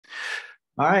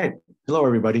All right. Hello,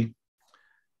 everybody.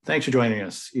 Thanks for joining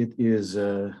us. It is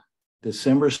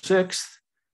December 6th,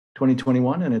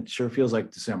 2021, and it sure feels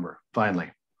like December, finally.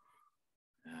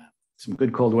 Some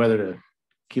good cold weather to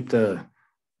keep the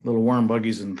little worm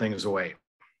buggies and things away.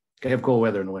 Gotta have cold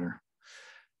weather in the winter.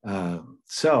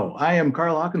 So I am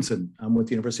Carl Hawkinson. I'm with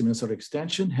the University of Minnesota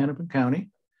Extension, Hennepin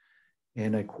County,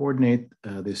 and I coordinate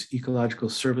this Ecological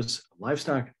Service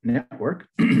Livestock Network.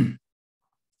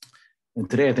 And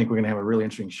today I think we're going to have a really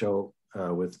interesting show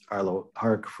with Arlo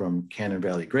Hark from Cannon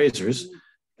Valley Graziers.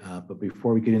 But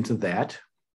before we get into that,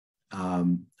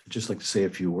 I'd just like to say a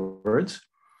few words.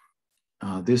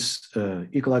 This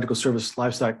Ecological Service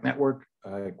Livestock Network,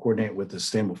 I coordinate with the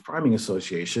Sustainable Farming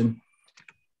Association.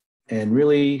 And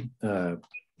really,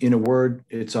 in a word,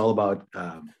 it's all about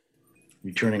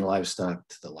returning livestock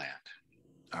to the land.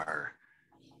 Our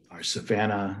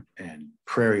savanna and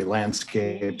prairie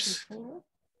landscapes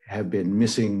have been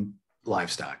missing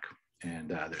livestock, and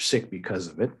they're sick because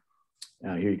of it.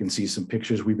 Here you can see some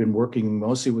pictures. We've been working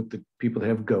mostly with the people that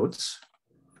have goats.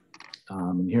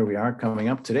 And here we are coming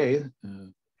up today.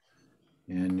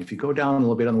 And if you go down a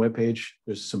little bit on the webpage,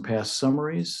 there's some past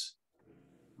summaries.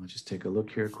 I'll just take a look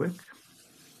here quick.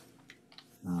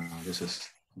 This is,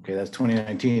 okay, that's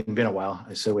 2019, been a while.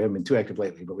 I said we haven't been too active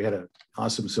lately, but we had an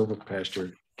awesome silver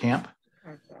pasture camp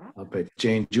up at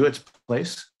Jane Jewett's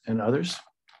place and others.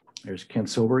 There's Kent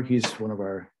Silver. He's one of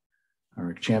our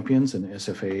champions and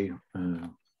SFA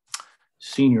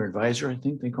senior advisor, I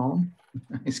think they call him.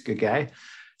 He's a good guy.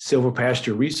 Silver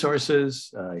Pasture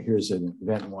Resources. Here's an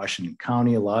event in Washington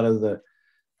County. A lot of the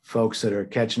folks that are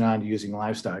catching on to using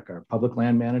livestock are public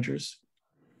land managers.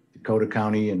 Dakota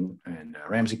County and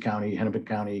Ramsey County, Hennepin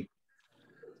County,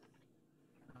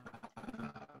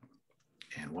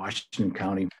 and Washington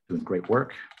County doing great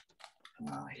work.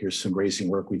 Here's some grazing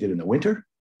work we did in the winter.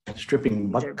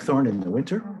 Stripping buckthorn in the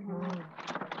winter.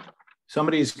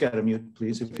 Somebody's got to mute,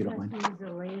 please, if you don't mind. Use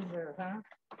a laser, huh?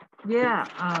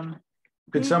 Yeah.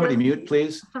 Could somebody mute,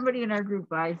 please? Somebody in our group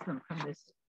buys them from this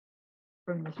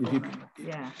woman.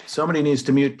 Yeah. Somebody needs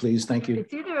to mute, please. Thank you.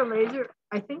 It's either a laser.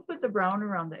 I think with the brown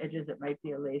around the edges, it might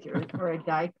be a laser or a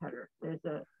die cutter. There's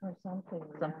a or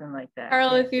something like that.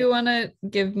 Carl, if you want to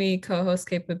give me co-host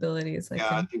capabilities, I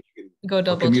think you can go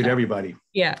double mute everybody.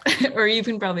 Yeah, or you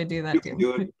can probably do that. You can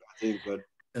do it, I think, but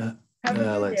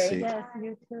let's see. Yes,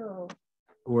 you too.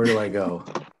 Where do I go?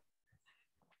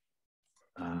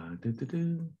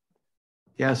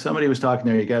 Yeah, somebody was talking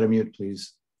there. You got to mute,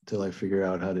 please, until I figure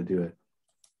out how to do it.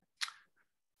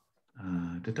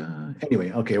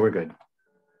 Anyway, okay, we're good.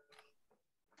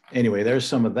 Anyway, there's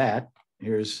some of that.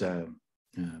 Here's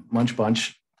Munch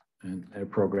Bunch and their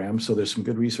program. So there's some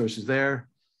good resources there.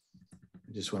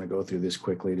 I just want to go through this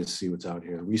quickly to see what's out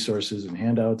here. Resources and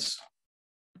handouts.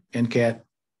 NCAT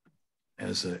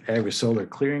as an agri-solar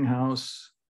clearinghouse,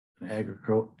 an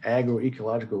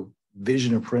agro-ecological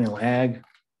vision of perennial ag,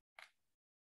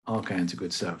 all kinds of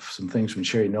good stuff. Some things from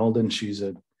Sherry Nolden. She's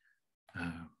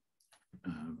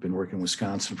been working in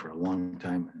Wisconsin for a long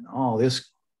time. And all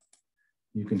this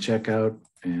you can check out.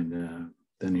 And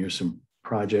then here's some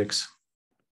projects.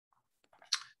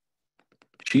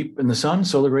 Sheep in the Sun,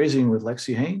 solar grazing with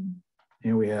Lexi Hain.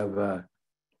 And we have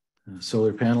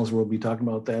solar panels. We'll be talking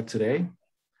about that today.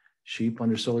 Sheep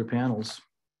under solar panels.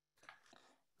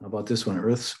 How about this one?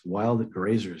 Earth's wild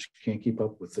grazers can't keep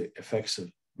up with the effects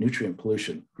of nutrient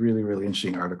pollution. Really, really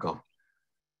interesting article.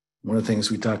 One of the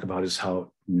things we talk about is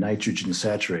how nitrogen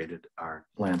saturated our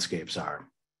landscapes are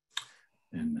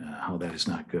and how that is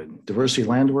not good. Diversity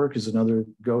Land Work is another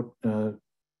goat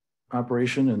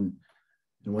operation and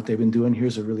what they've been doing.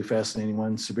 Here's a really fascinating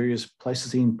one. Siberia's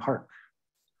Pleistocene Park,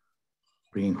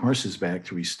 bringing horses back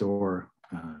to restore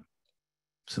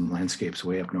some landscapes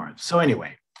way up north. So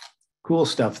anyway, cool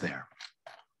stuff there.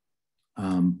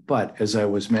 But as I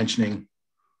was mentioning,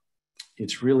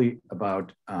 it's really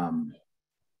about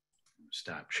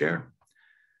stop share.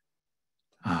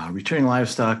 Returning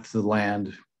livestock to the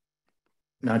land,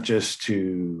 not just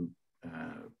to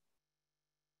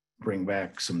bring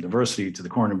back some diversity to the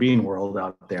corn and bean world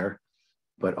out there,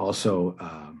 but also,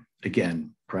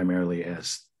 again, primarily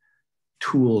as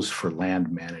tools for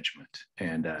land management.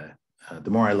 And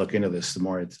the more I look into this, the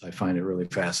more I find it really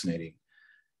fascinating.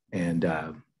 And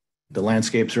the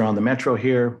landscapes around the metro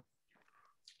here,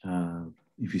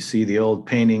 if you see the old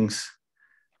paintings,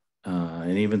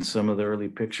 and even some of the early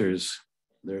pictures,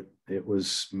 it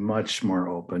was much more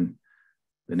open.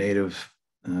 The native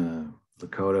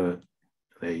Lakota,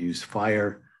 they used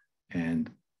fire.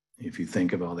 And if you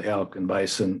think of all the elk and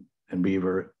bison and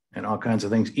beaver and all kinds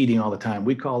of things eating all the time,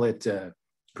 we call it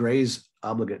graze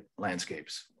obligate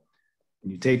landscapes.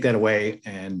 you take that away,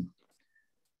 and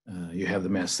you have the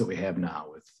mess that we have now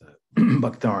with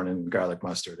buckthorn and garlic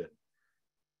mustard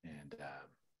and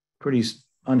pretty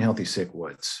unhealthy, sick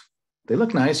woods. They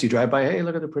look nice. You drive by, hey,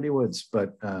 look at the pretty woods,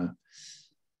 but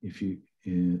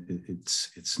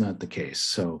it's not the case.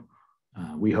 So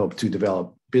we hope to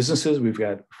develop businesses. We've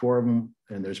got 4 of them,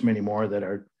 and there's many more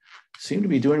that seem to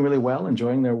be doing really well,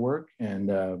 enjoying their work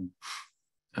and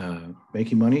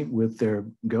making money with their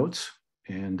goats.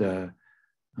 And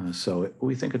so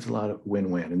we think it's a lot of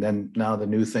win-win. And then now the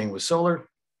new thing with solar,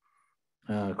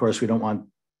 of course, we don't want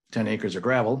 10 acres of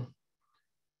gravel,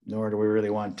 nor do we really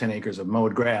want 10 acres of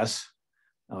mowed grass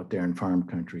out there in farm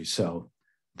country. So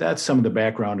that's some of the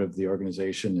background of the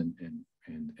organization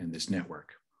and this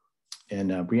network. And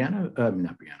not Brianna,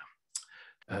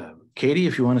 Katie,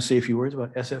 if you want to say a few words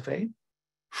about SFA.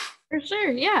 For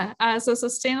sure, yeah. So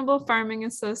Sustainable Farming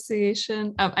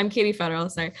Association, I'm Katie Federal,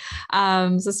 sorry.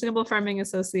 Sustainable Farming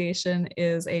Association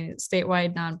is a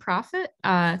statewide nonprofit,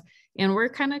 and we're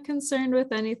kind of concerned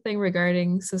with anything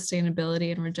regarding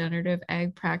sustainability and regenerative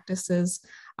ag practices,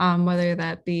 whether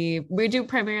that be, we do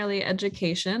primarily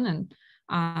education, and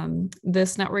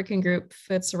this networking group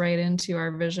fits right into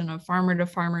our vision of farmer to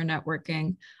farmer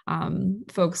networking,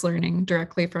 folks learning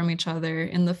directly from each other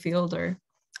in the field or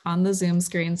on the Zoom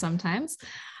screen sometimes.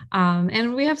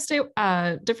 And we have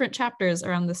different chapters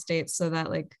around the state so that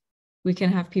we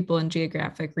can have people in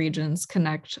geographic regions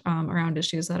connect around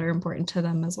issues that are important to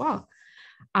them as well.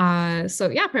 So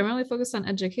yeah, primarily focused on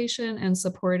education and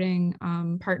supporting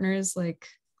partners like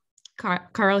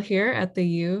Carl here at the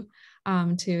U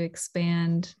to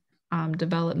expand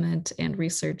development and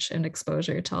research and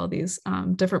exposure to all these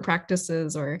different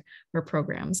practices or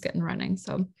programs getting running.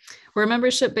 So we're a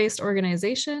membership-based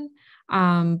organization,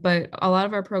 but a lot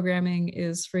of our programming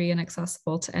is free and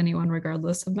accessible to anyone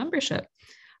regardless of membership.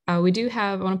 We do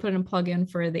have, I want to put in a plug in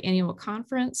for the annual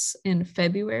conference in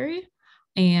February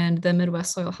and the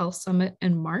Midwest Soil Health Summit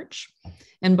in March.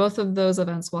 And both of those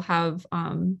events will have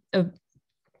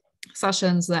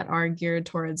sessions that are geared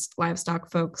towards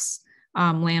livestock folks,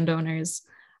 landowners,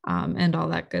 and all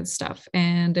that good stuff.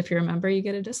 And if you're a member, you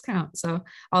get a discount. So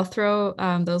I'll throw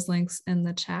those links in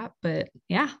the chat. But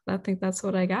yeah, I think that's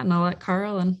what I got. And I'll let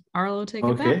Carl and Arlo take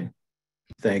it back.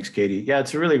 Thanks, Katie. Yeah,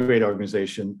 it's a really great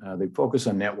organization. They focus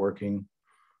on networking,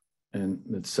 and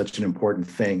it's such an important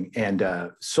thing.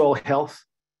 And soil health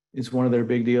is one of their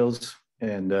big deals.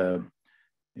 And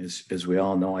as we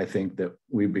all know, I think that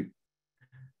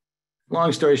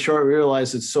long story short, we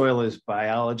realize that soil is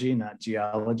biology, not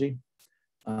geology.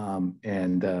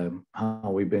 And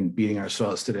how we've been beating our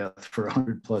soils to death for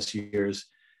 100+ years.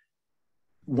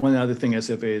 One other thing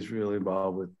SFA is really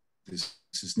involved with is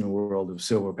this new world of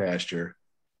silver pasture,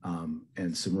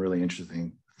 and some really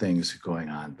interesting things going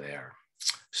on there.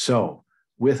 So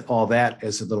with all that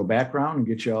as a little background and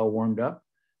get you all warmed up,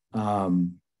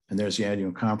 and there's the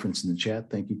annual conference in the chat.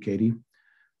 Thank you, Katie.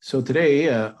 So today,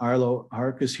 Arlo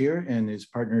Hark is here, and his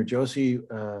partner, Josie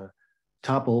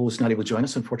Trople, was not able to join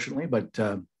us, unfortunately, but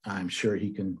I'm sure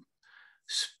he can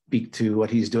speak to what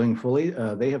he's doing fully.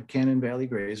 They have Cannon Valley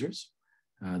Graziers,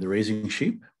 they're raising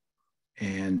sheep,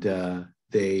 and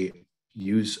they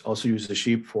also use the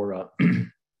sheep for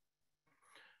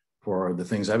for the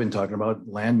things I've been talking about,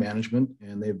 land management,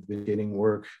 and they've been getting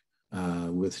work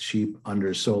with sheep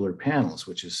under solar panels,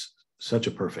 which is such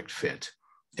a perfect fit.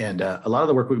 And a lot of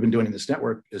the work we've been doing in this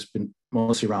network has been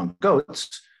mostly around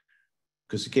goats,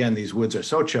 because again, these woods are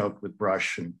so choked with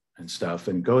brush and stuff,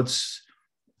 and goats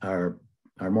are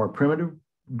more primitive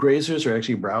grazers, or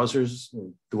actually browsers.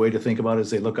 The way to think about it is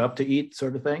they look up to eat,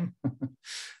 sort of thing,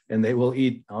 and they will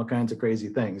eat all kinds of crazy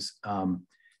things.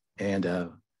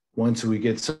 And once we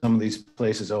get some of these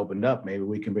places opened up, maybe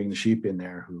we can bring the sheep in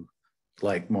there who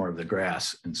like more of the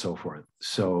grass and so forth.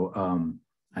 So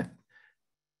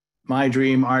our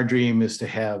dream is to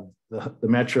have the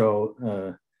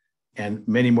metro and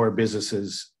many more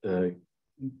businesses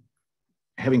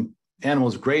having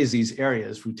animals graze these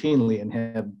areas routinely, and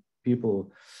have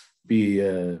people be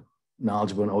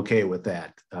knowledgeable and okay with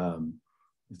that.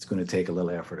 It's going to take a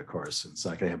little effort, of course. It's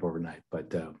not going to happen overnight,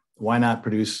 but why not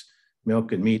produce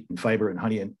milk and meat and fiber and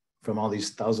honey from all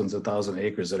these thousands of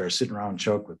acres that are sitting around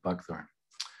choked with buckthorn?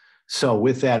 So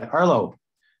with that, Arlo,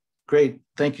 great.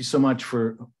 Thank you so much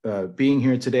for being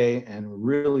here today, and we're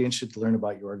really interested to learn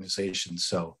about your organization.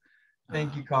 So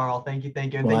thank you, Carl. Thank you.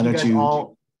 And why thank you don't guys you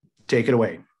all. Take it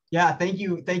away. Yeah, thank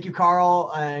you,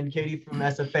 Carl and Katie from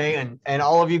SFA, and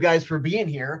all of you guys for being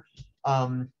here.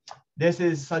 this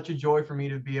is such a joy for me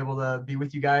to be able to be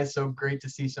with you guys. So great to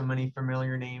see so many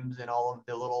familiar names and all of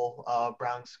the little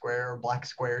brown square or black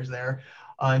squares there.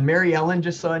 And Mary Ellen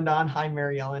just signed on. Hi,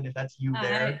 Mary Ellen, if that's you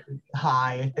there.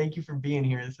 Hi, thank you for being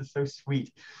here. This is so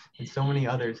sweet. And so many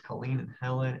others, Colleen and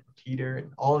Helen and Peter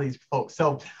and all these folks.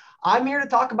 So I'm here to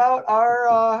talk about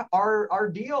our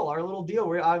deal, our little deal.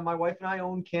 My wife and I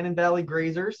own Cannon Valley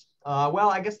Graziers. Well,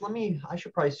 I guess I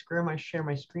should probably share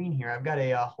my screen here. I've got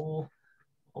a whole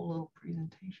little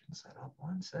presentation set up.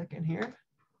 One second here.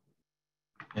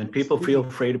 And people feel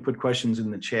free to put questions in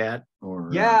the chat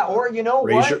or or you know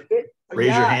raise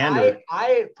your hand.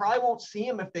 I probably won't see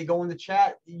them if they go in the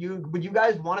chat. Would you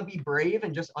guys want to be brave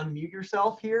and just unmute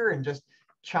yourself here and just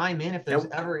chime in if there's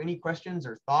ever any questions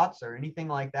or thoughts or anything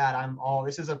like that?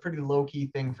 This is a pretty low key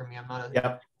thing for me. I'm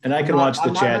not and I can watch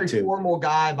the chat too. I'm not a very formal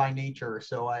guy by nature,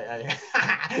 so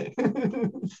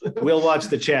we'll watch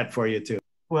the chat for you too.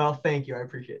 Well, thank you. I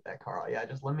appreciate that, Carl. Yeah,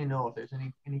 just let me know if there's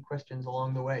any questions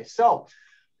along the way. So,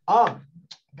 got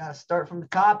to start from the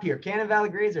top here. Cannon Valley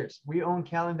Graziers. We own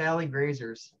Cannon Valley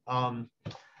Graziers. Cannon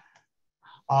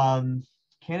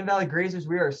Valley Graziers.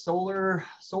 We are a solar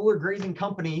grazing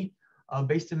company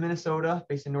based in Minnesota,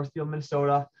 based in Northfield,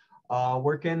 Minnesota,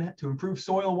 working to improve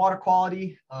soil and water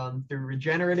quality through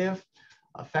regenerative,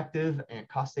 effective, and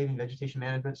cost-saving vegetation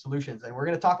management solutions. And we're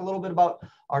going to talk a little bit about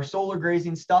our solar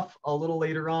grazing stuff a little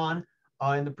later on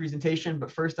in the presentation.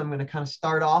 But first, I'm going to kind of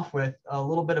start off with a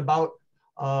little bit about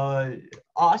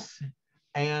us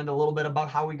and a little bit about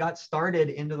how we got started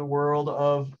into the world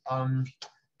of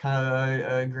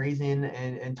grazing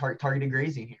and targeted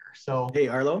grazing here. So, hey,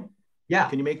 Arlo. Yeah.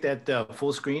 Can you make that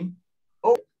full screen?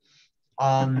 Oh,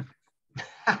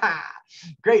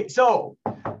 great. So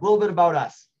a little bit about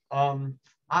us.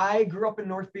 I grew up in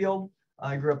Northfield.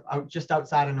 I grew up just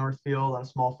outside of Northfield on a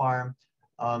small farm.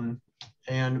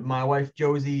 And my wife,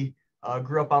 Josie,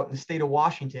 grew up out in the state of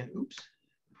Washington. Oops,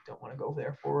 don't want to go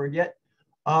there forward yet.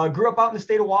 Grew up out in the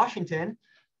state of Washington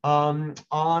on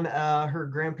her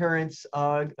grandparents'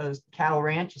 cattle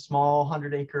ranch, a small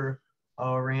 100-acre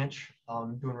ranch,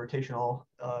 doing rotational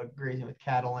grazing with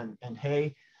cattle and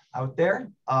hay out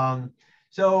there.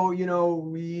 So, you know,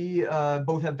 we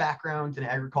both have backgrounds in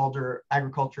agriculture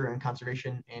and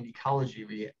conservation and ecology.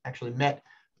 We actually met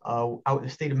out in the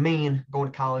state of Maine, going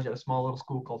to college at a small little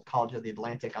school called College of the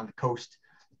Atlantic on the coast.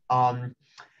 And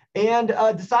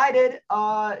decided,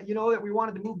 that we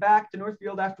wanted to move back to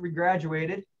Northfield after we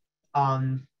graduated,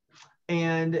 and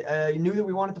knew that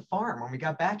we wanted to farm when we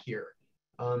got back here.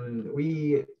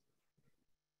 We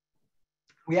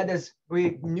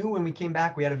knew when we came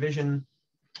back, we had a vision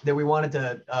that we wanted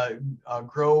to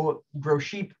grow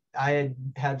sheep. I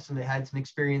had some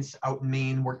experience out in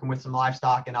Maine working with some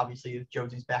livestock, and obviously with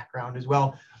Josie's background as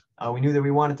well. We knew that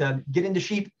we wanted to get into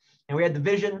sheep, and we had the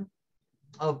vision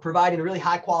of providing really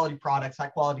high quality products, high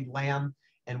quality lamb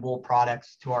and wool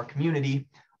products to our community.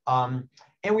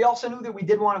 And we also knew that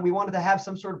we wanted to have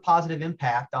some sort of positive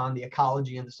impact on the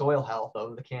ecology and the soil health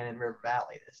of the Cannon River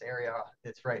Valley. This area,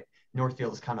 it's right,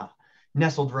 Northfield is kind of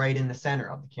nestled right in the center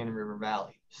of the Cannon River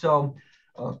Valley. So,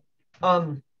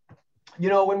 when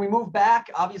we moved back,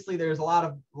 obviously there's a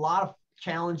lot of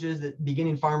challenges that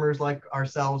beginning farmers like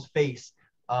ourselves face.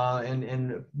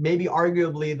 And maybe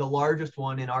arguably the largest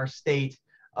one in our state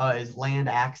is land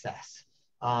access.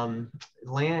 When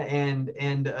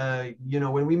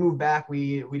we moved back,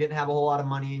 we didn't have a whole lot of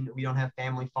money. We don't have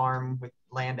family farm with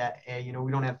land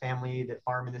we don't have family that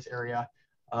farm in this area.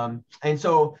 And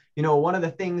so, one of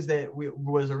the things that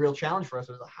was a real challenge for us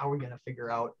was how are we going to figure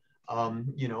out,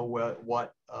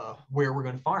 where we're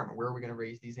going to farm, where are we going to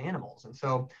raise these animals. And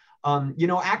so,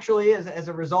 actually as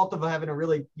a result of having a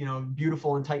really,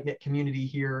 beautiful and tight knit community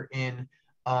here in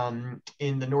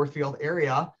the Northfield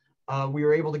area, we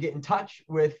were able to get in touch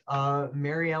with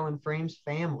Mary Ellen Frame's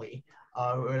family.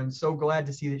 And I'm so glad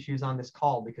to see that she was on this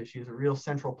call because she was a real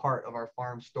central part of our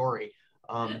farm story.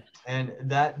 And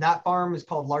that farm is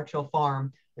called Larch Hill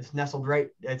Farm. It's nestled right,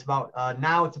 it's about,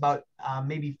 now it's about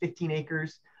maybe 15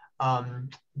 acres,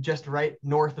 just right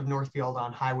north of Northfield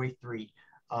on Highway 3.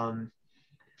 Let's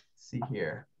see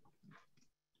here.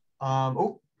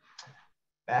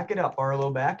 Back it up, Arlo,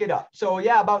 back it up. So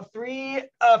yeah, about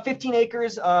 15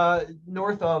 acres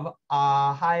north of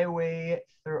Highway,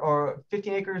 or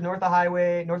 15 acres north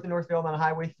of Northfield on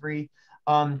Highway 3.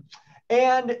 We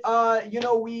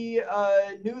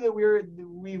knew that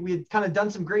we had kind of done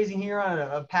some grazing here on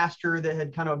a pasture that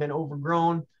had kind of been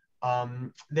overgrown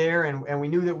there. And we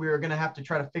knew that we were going to have to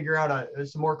try to figure out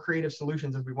some more creative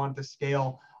solutions if we wanted to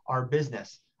scale our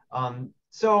business.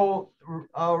 So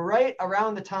right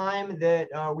around the time that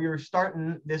we were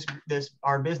starting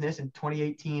our business in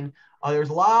 2018, there was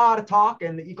a lot of talk,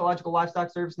 and the Ecological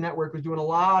Livestock Service Network was doing a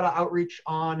lot of outreach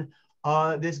on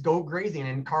this goat grazing,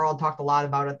 and Carl talked a lot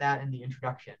about that in the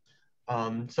introduction.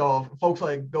 So folks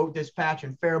like Goat Dispatch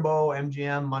and Faribault,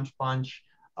 MGM, Munch Bunch,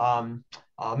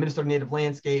 Minnesota Native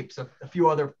Landscapes, a few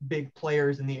other big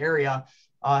players in the area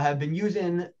have been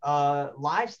using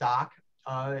livestock,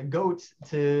 goats,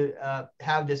 to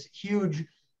have this huge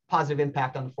positive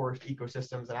impact on the forest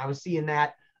ecosystems. And I was seeing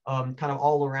that kind of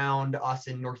all around us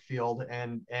in Northfield,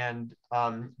 and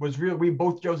was really,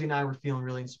 both Josie and I were feeling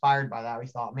really inspired by that. We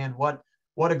thought, man, what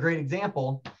a great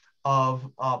example of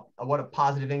what a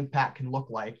positive impact can look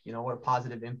like, you know, what a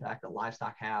positive impact that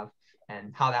livestock have,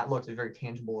 and how that looks, a very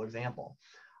tangible example.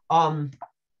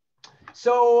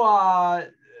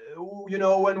 You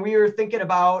know, when we were thinking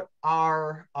about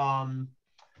our,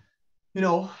 you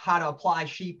know, how to apply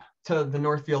sheep to the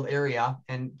Northfield area,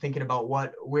 and thinking about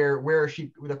where are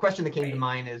sheep, the question that came to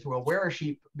mind is, well, where are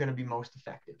sheep going to be most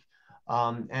effective?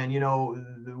 And, you know,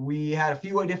 we had a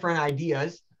few different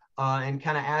ideas, and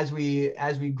kind of as we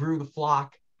grew the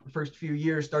flock, the first few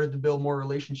years, started to build more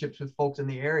relationships with folks in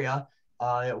the area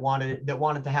that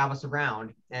wanted to have us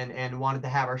around, and wanted to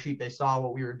have our sheep. They saw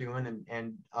what we were doing,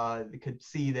 and they could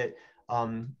see that,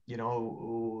 you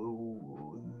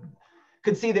know,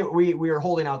 could see that we were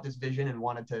holding out this vision, and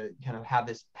wanted to kind of have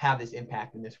this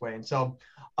impact in this way. And so,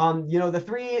 you know, the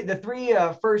three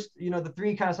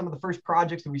kind of some of the first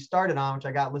projects that we started on, which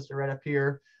I got listed right up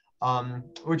here,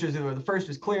 which is, the first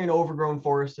was clearing overgrown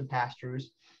forests and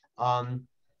pastures.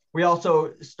 We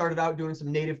also started out doing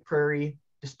some native prairie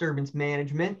disturbance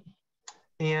management,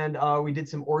 and we did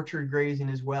some orchard grazing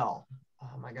as well.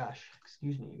 Oh my gosh,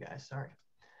 excuse me, you guys, sorry.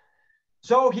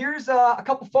 So here's a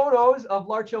couple photos of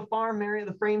Larch Hill Farm, area of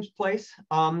the Frames place.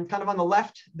 Kind of on the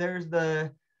left, there's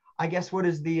the, I guess, what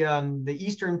is the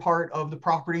eastern part of the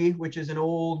property, which is an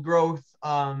old growth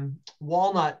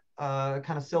walnut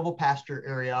kind of silvopasture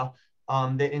area.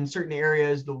 That in certain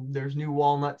areas, there's new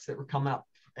walnuts that were coming up,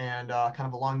 and kind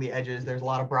of along the edges, there's a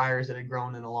lot of briars that had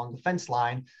grown in along the fence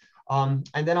line. And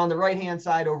then on the right-hand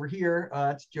side over here,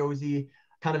 that's Josie,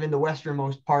 kind of in the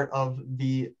westernmost part of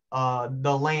the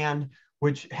land,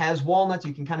 which has walnuts.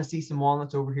 You can kind of see some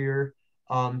walnuts over here,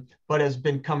 but has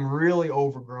become really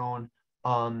overgrown.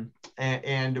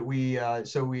 And we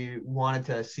wanted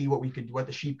to see what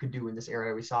the sheep could do in this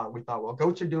area. We thought, well,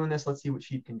 goats are doing this, let's see what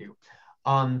sheep can do.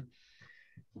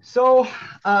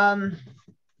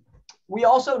 We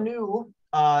also knew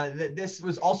that this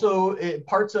was also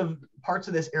parts of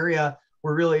this area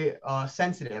were really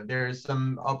sensitive. There's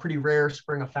some pretty rare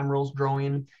spring ephemerals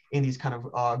growing in these kind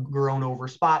of grown over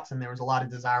spots, and there was a lot of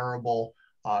desirable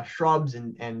shrubs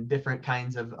and different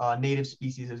kinds of native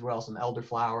species as well, some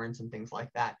elderflower and some things like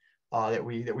that that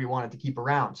we wanted to keep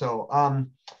around. So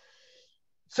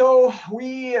that's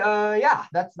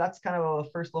kind of a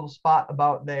first little spot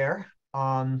about there.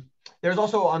 There's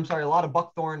also, I'm sorry, a lot of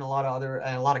buckthorn, a lot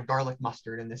of garlic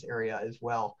mustard in this area as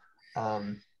well,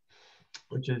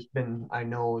 which has been, I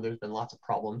know there's been lots of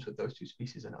problems with those two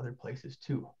species in other places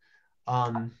too.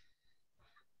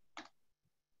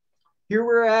 Here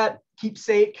we're at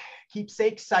Keepsake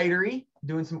Cidery,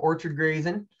 doing some orchard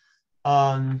grazing.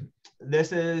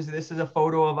 This is a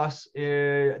photo of us.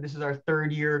 This is our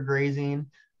third year grazing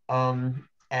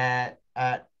at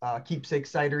Keepsake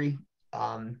Cidery.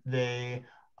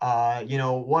 You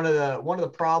know, one of the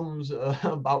problems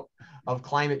of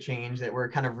climate change that we're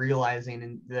kind of realizing,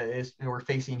 and that we're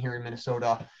facing here in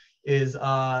Minnesota, is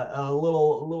a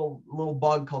little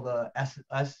bug called the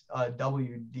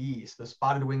SWD, the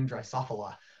spotted wing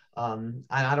Drosophila. And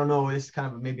I don't know, it's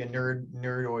kind of maybe a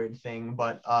nerdoid thing,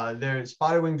 but there's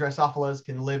spotted wing Drosophilas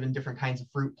can live in different kinds of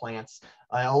fruit plants,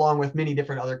 along with many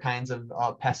different other kinds of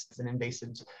pests and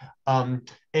invasives.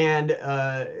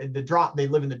 They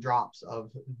live in the drops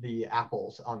of the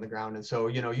apples on the ground. And so,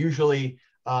 you know, usually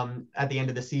at the end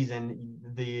of the season,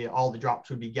 all the drops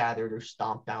would be gathered or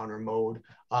stomped down or mowed.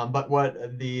 But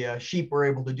what the sheep were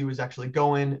able to do is actually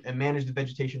go in and manage the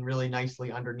vegetation really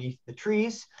nicely underneath the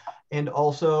trees, and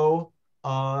also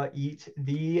eat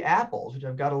the apples, which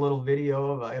I've got a little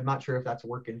video of. I'm not sure if that's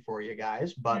working for you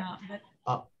guys, but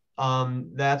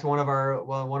that's one of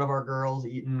our girls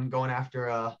going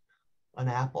after an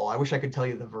apple. I wish I could tell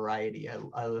you the variety.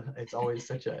 It's always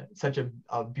such a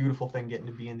beautiful thing getting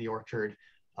to be in the orchard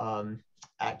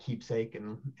at Keepsake,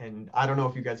 and I don't know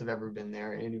if you guys have ever been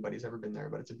there, anybody's ever been there,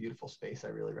 but it's a beautiful space. I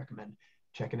really recommend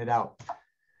checking it out.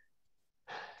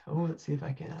 Oh, let's see if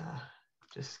I can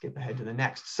just skip ahead to the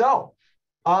next. So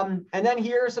and then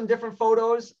here are some different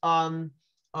photos.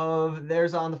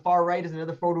 there's on the far right is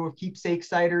another photo of Keepsake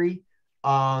Cidery.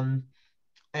 And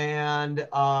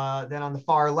then on the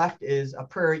far left is a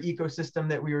prairie ecosystem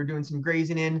that we were doing some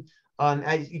grazing in.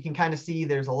 As you can kind of see,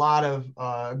 there's a lot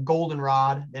of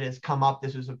goldenrod that has come up.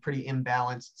 This was a pretty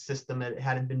imbalanced system that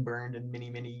hadn't been burned in many,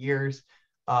 many years.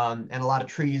 And a lot of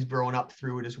trees growing up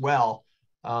through it as well.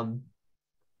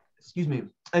 Excuse me.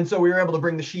 And so we were able to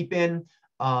bring the sheep in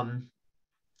and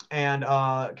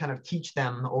kind of teach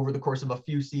them over the course of a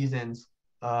few seasons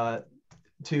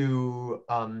to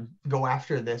go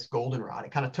after this goldenrod.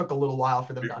 It kind of took a little while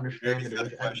for them to understand that it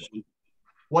was edible.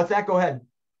 What's that? Go ahead.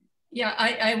 Yeah,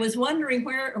 I was wondering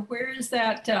where is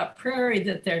that prairie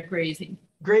that they're grazing?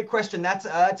 Great question. That's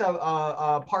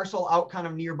a parcel out kind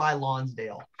of nearby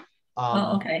Lonsdale.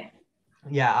 Oh, okay.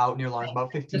 Yeah, out near Lonsdale,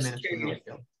 about 15 Just minutes from curious.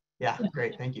 Northfield. Yeah,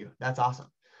 great. Thank you. That's awesome.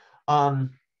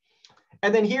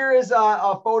 And then here is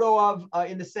a photo of,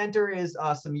 in the center is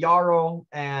some yarrow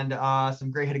and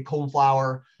some gray-headed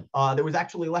coneflower that was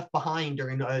actually left behind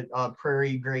during a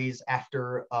prairie graze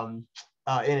after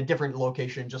in a different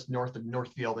location just north of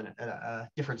Northfield in a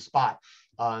different spot.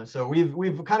 So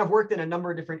we've kind of worked in a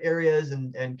number of different areas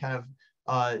and kind of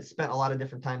spent a lot of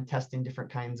different time testing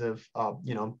different kinds of,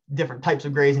 different types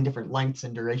of grazing, different lengths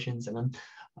and durations and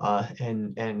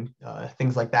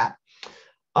things like that.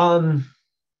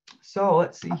 So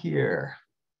let's see here.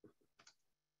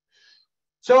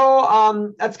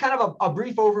 So that's kind of a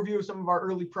brief overview of some of our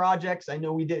early projects. I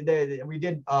know we did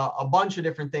a bunch of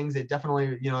different things. It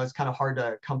definitely, it's kind of hard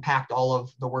to compact all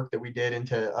of the work that we did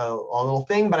into a little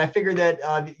thing, but I figured that,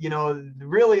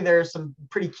 really there's some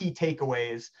pretty key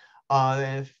takeaways,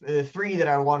 three that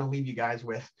I want to leave you guys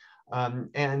with.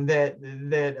 And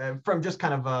that from just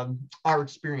kind of our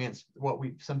experience,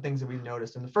 some things that we've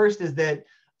noticed. And the first is that,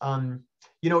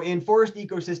 in forest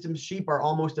ecosystems, sheep are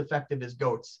almost effective as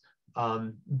goats.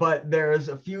 But there's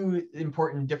a few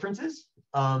important differences.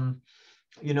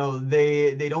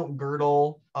 They don't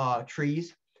girdle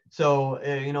trees. So,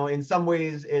 in some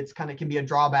ways it's can be a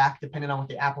drawback depending on what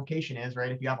the application is,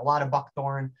 right? If you have a lot of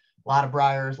buckthorn, a lot of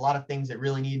briars, a lot of things that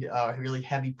really need really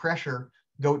heavy pressure,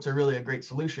 goats are really a great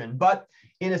solution. But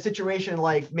in a situation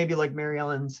maybe like Mary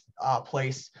Ellen's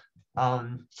place,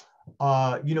 not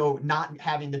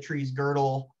having the trees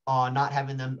girdle, not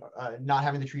having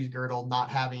the trees girdle, not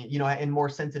having, in more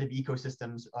sensitive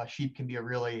ecosystems, sheep can be a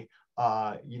really,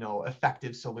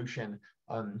 effective solution.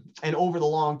 And over the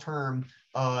long term,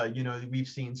 we've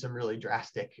seen some really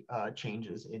drastic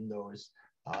changes in those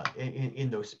in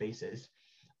those spaces.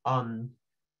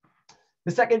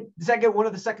 The second one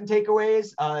of the second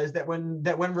takeaways is that when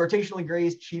rotationally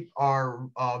grazed, sheep are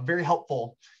very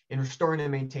helpful in restoring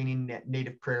and maintaining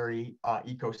native prairie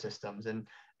ecosystems.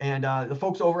 And the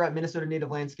folks over at Minnesota Native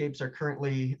Landscapes are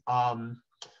currently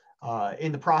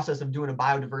in the process of doing a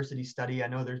biodiversity study. I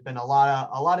know there's been a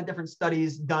lot of different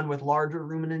studies done with larger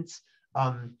ruminants,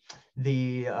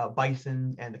 the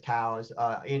bison and the cows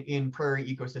in prairie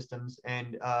ecosystems,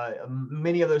 and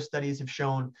many of those studies have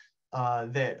shown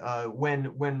that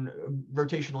when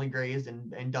rotationally grazed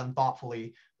and done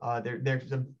thoughtfully,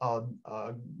 there's a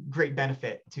great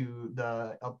benefit to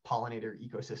the pollinator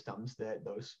ecosystems that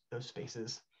those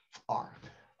spaces are.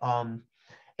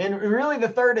 And really the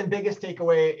third and biggest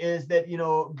takeaway is that,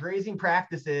 grazing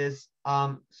practices,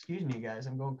 excuse me guys,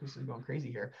 this is going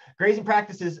crazy here. Grazing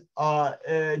practices,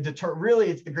 really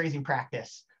it's the grazing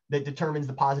practice that determines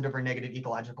the positive or negative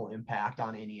ecological impact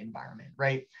on any environment,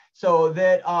 right? So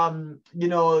that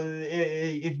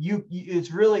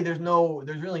there's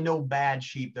really no bad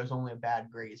sheep. There's only a bad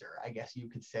grazer, I guess you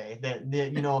could say.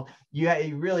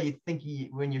 You really think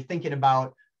when you're thinking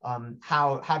about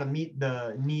how to meet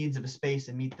the needs of a space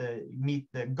and meet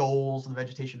the goals, the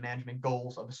vegetation management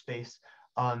goals of a space.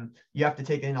 You have to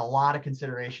take in a lot of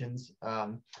considerations,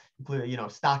 including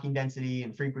stocking density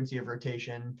and frequency of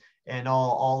rotation, and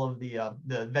all of the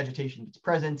vegetation that's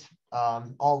present.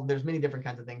 There's many different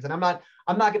kinds of things, and I'm not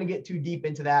going to get too deep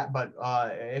into that. But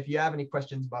if you have any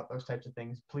questions about those types of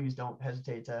things, please don't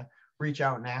hesitate to reach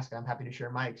out and ask. I'm happy to share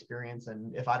my experience,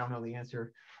 and if I don't know the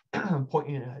answer,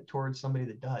 pointing it towards somebody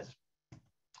that does.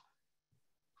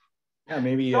 Yeah,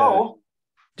 maybe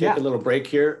take a little break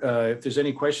here. If there's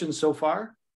any questions so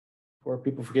far, or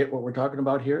people forget what we're talking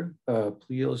about here,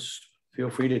 please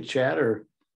feel free to chat or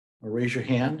raise your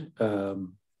hand.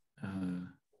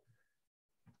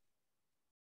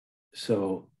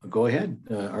 So go ahead,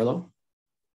 Arlo.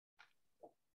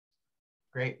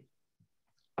 Great.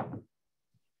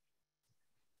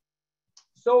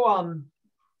 So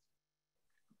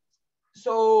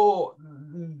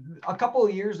a couple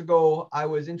of years ago, I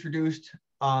was introduced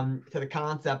to the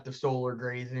concept of solar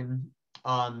grazing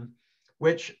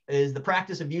which is the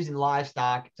practice of using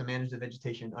livestock to manage the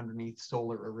vegetation underneath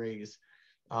solar arrays.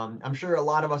 I'm sure a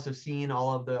lot of us have seen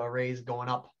all of the arrays going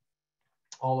up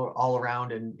all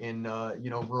around in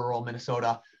rural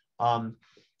Minnesota.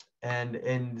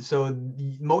 And so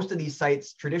most of these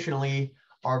sites traditionally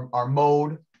are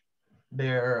mowed.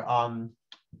 They're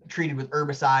treated with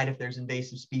herbicide if there's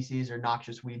invasive species or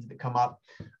noxious weeds that come up.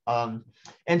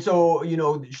 And so,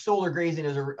 solar grazing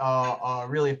is a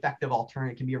really effective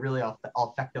alternative. It can be a really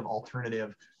effective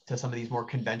alternative to some of these more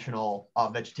conventional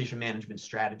vegetation management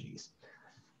strategies.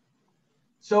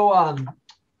 So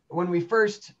when we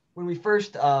first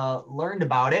learned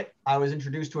about it, I was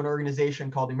introduced to an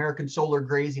organization called the American Solar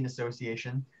Grazing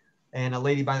Association, and a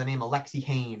lady by the name of Lexi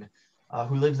Hain,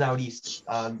 who lives out east.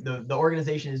 The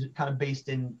organization is kind of based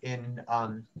in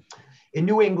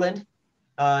New England,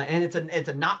 and it's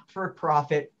a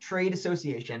not-for-profit trade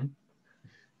association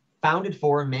founded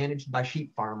for and managed by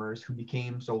sheep farmers who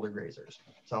became solar grazers.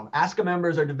 So ASCA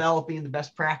members are developing the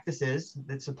best practices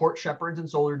that support shepherds and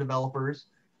solar developers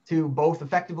to both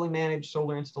effectively manage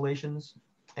solar installations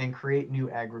and create new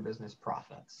agribusiness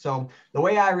profits. So the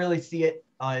way I really see it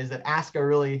is that ASCA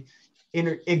really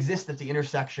exists at the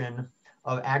intersection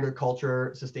of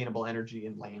agriculture, sustainable energy,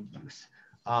 and land use.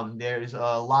 There's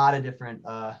a lot of different,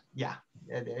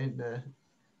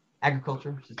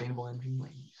 agriculture, sustainable energy, and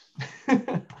land use.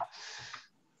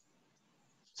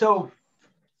 So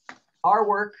our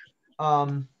work,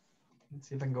 let's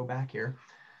see if I can go back here.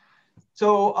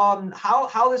 So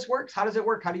how this works? How does it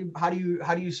work? How do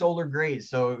you solar graze?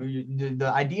 So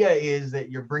the idea is that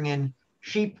you're bringing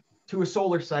sheep to a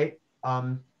solar site,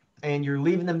 and you're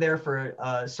leaving them there for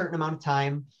a certain amount of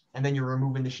time, and then you're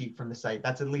removing the sheep from the site.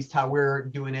 That's at least how we're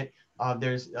doing it.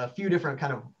 There's a few different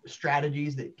kind of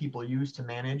strategies that people use to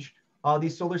manage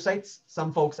these solar sites.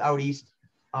 Some folks out east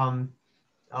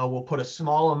will put a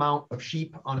small amount of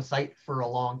sheep on a site for a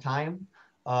long time.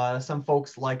 Some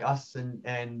folks like us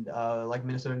and like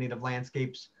Minnesota Native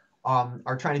Landscapes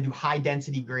are trying to do high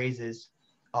density grazes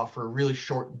for really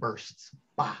short bursts.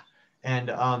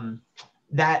 And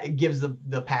that gives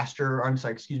the pasture,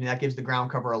 that gives the ground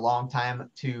cover a long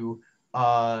time to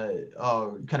kind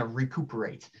of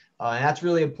recuperate. And that's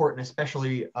really important,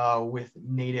 especially with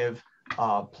native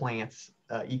plants,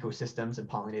 ecosystems and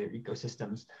pollinator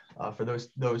ecosystems, for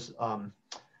those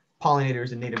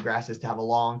pollinators and native grasses to have a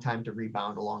long time to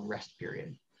rebound, a long rest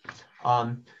period.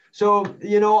 So,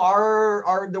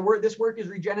 this work is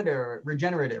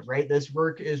regenerative, right? This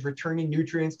work is returning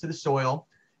nutrients to the soil,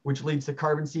 which leads to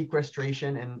carbon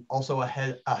sequestration and also a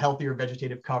healthier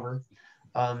vegetative cover.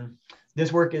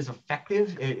 This work is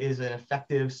effective. It is an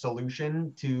effective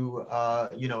solution to,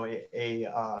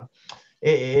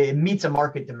 it meets a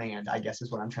market demand, I guess is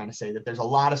what I'm trying to say, that there's a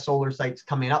lot of solar sites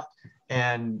coming up,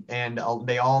 and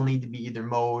they all need to be either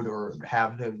mowed or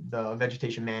have the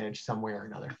vegetation managed some way or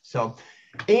another. So,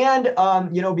 and,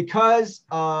 because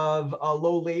of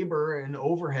low labor and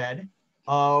overhead,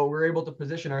 we're able to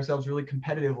position ourselves really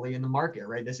competitively in the market,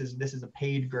 right? This is a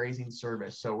paid grazing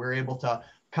service. So we're able to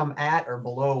come at or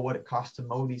below what it costs to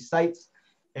mow these sites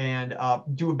and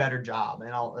do a better job.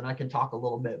 And I can talk a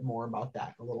little bit more about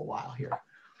that in a little while here.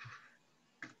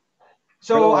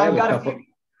 So I got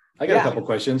a couple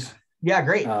questions. Yeah,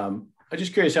 great. I'm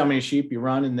just curious how many sheep you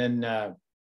run, and then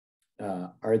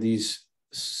are these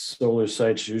solar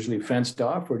sites usually fenced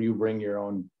off, or do you bring your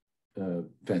own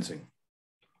fencing?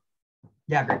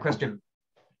 Yeah, great question.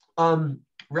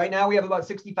 Right now we have about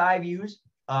 65 ewes,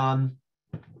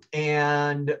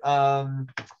 and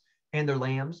their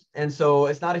lambs. And so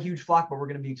it's not a huge flock, but we're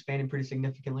going to be expanding pretty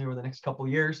significantly over the next couple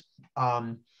of years.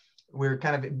 We're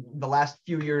kind of the last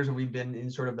few years we've been in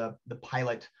sort of the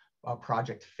pilot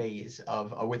project phase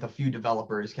with a few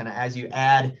developers. Kind of as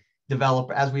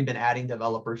we've been adding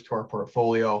developers to our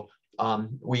portfolio,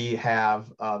 we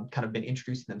have kind of been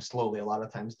introducing them slowly. A lot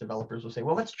of times developers will say,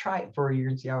 well, let's try it for a year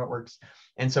and see how it works.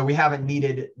 And so we haven't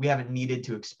needed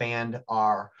to expand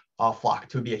our flock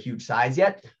to be a huge size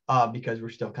yet, because we're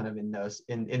still kind of in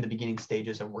the beginning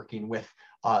stages of working with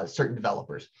certain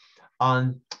developers.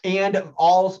 And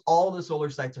all the solar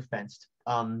sites are fenced.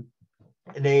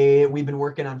 We've been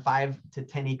working on 5 to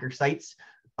 10 acre sites,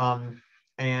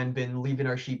 and been leaving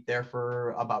our sheep there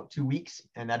for about 2 weeks,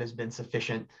 and that has been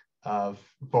sufficient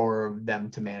for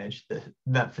them to manage the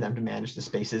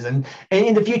spaces. And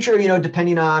in the future,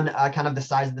 depending on kind of the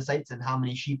size of the sites and how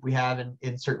many sheep we have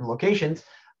in certain locations,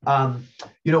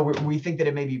 we think that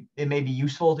it may be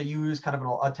useful to use kind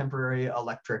of a temporary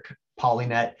electric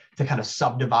polynet to kind of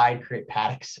subdivide, create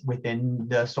paddocks within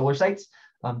the solar sites.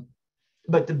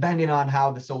 But depending on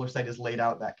how the solar site is laid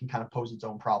out, that can kind of pose its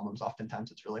own problems. Oftentimes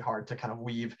it's really hard to kind of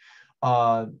weave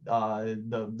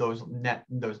those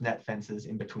net fences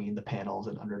in between the panels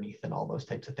and underneath and all those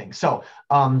types of things. So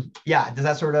yeah, does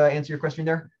that sort of answer your question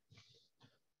there?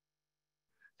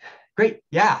 Great.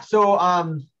 Yeah.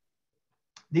 So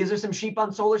these are some sheep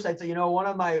on solar sites. So, you know, one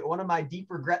of my deep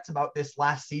regrets about this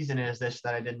last season is that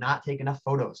I did not take enough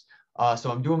photos.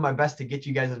 So I'm doing my best to get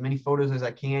you guys as many photos as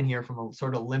I can here from a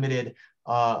sort of limited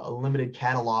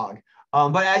catalog.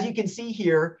 But as you can see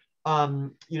here,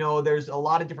 you know, there's a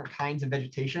lot of different kinds of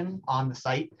vegetation on the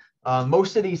site.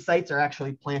 Most of these sites are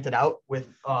actually planted out with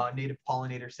native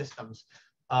pollinator systems.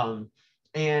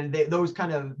 And those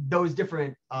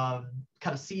different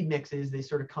kind of seed mixes, they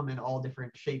sort of come in all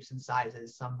different shapes and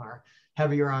sizes. Some are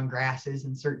heavier on grasses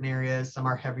in certain areas. Some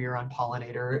are heavier on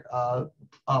pollinator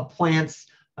plants.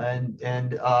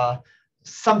 And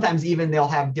sometimes even they'll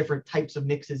have different types of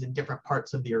mixes in different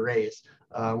parts of the arrays,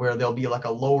 where there'll be like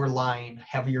a lower line,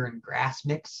 heavier in grass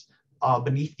mix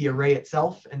beneath the array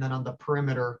itself. And then on the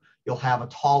perimeter, you'll have a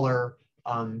taller,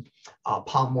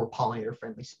 more pollinator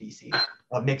friendly species,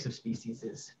 mix of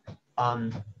species.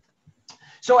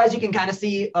 So as you can kind of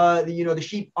see, you know, the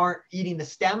sheep aren't eating the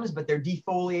stems, but they're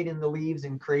defoliating the leaves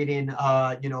and creating,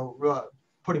 you know,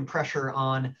 putting pressure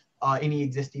on any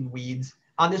existing weeds.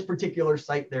 On this particular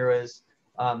site, there is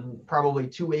probably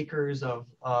 2 acres of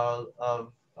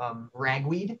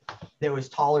ragweed that was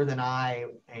taller than I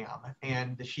am,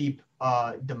 and the sheep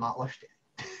demolished it.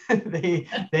 they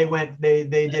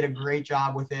did a great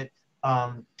job with it,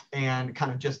 and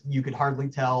kind of just, you could hardly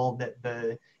tell that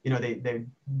they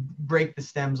break the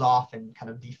stems off and kind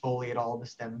of defoliate all the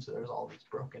stems. So there's all these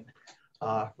broken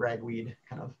ragweed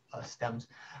kind of stems.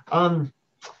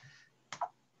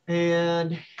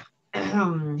 And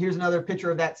here's another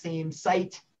picture of that same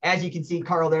site. As you can see,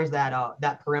 Carl, there's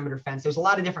that perimeter fence. There's a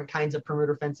lot of different kinds of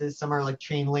perimeter fences. Some are like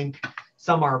chain link,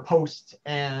 some are post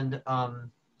and kind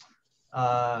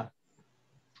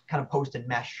of post and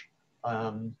mesh.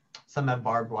 Some have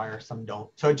barbed wire, some don't.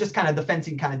 So it just kind of, the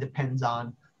fencing kind of depends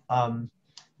on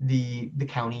the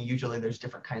county. Usually there's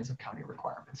different kinds of county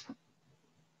requirements.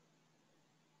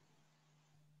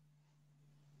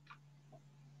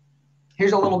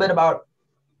 Here's a little bit about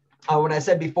what I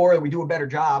said before, that we do a better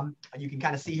job. You can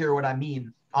kind of see here what I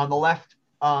mean. On the left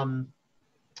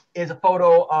is a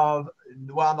photo of,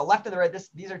 well, on the left and the right,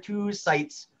 these are 2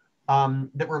 sites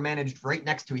that were managed right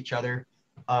next to each other.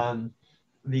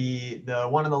 The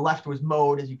one on the left was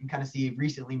mowed, as you can kind of see,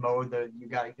 recently mowed. You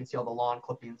can see all the lawn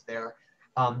clippings there.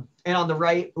 And on the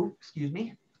right, excuse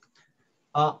me.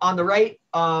 On the right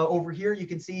over here, you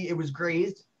can see it was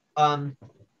grazed.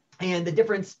 And the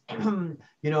difference,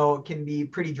 you know, can be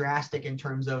pretty drastic in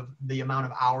terms of the amount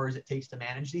of hours it takes to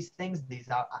manage these things,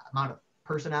 amount of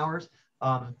person hours.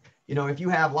 You know, if you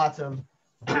have lots of,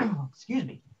 excuse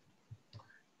me,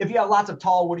 if you have lots of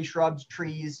tall woody shrubs,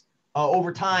 trees,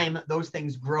 over time, those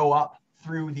things grow up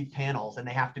through the panels, and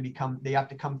they have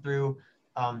to come through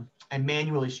and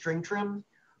manually string trim,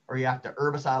 or you have to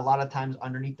herbicide. A lot of times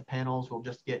underneath the panels will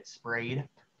just get sprayed.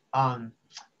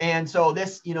 And so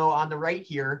this, you know, on the right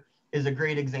here is a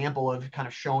great example of kind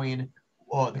of showing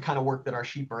the kind of work that our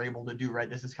sheep are able to do, right?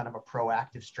 This is kind of a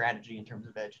proactive strategy in terms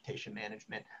of vegetation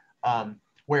management,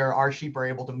 where our sheep are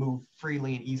able to move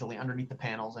freely and easily underneath the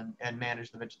panels and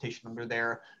manage the vegetation under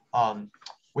there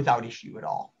without issue at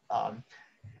all.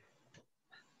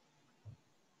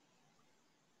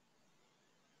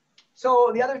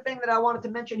 So the other thing that I wanted to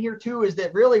mention here too is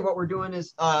that really what we're doing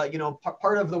is, you know,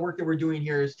 part of the work that we're doing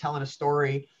here is telling a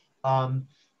story.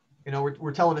 You know,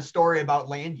 we're telling a story about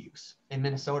land use in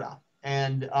Minnesota.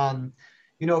 And,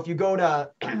 you know, if you go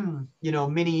to, you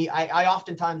know, I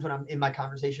oftentimes when I'm in my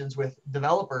conversations with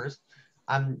developers,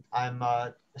 I'm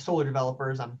solar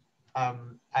developers,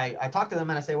 I talk to them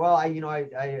and I say, well,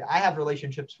 I have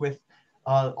relationships with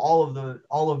all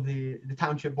of the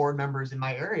township board members in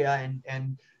my area,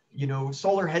 and you know,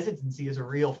 solar hesitancy is a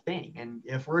real thing. And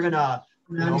if we're gonna,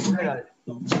 you know,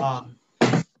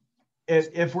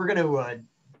 if we're gonna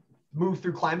move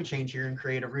through climate change here and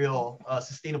create a real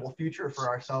sustainable future for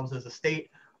ourselves as a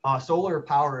state, solar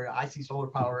power, I see solar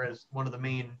power as one of the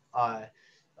main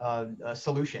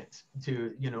solutions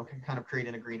to, you know, kind of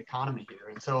creating a green economy here.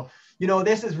 And so, you know,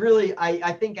 this is really,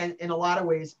 I think in a lot of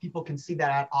ways, people can see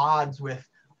that at odds with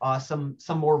some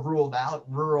more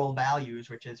rural values,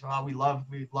 which is, well, we love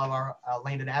our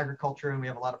land and agriculture, and we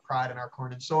have a lot of pride in our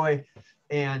corn and soy.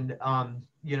 And,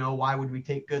 you know, why would we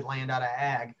take good land out of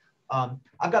ag?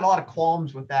 I've got a lot of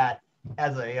qualms with that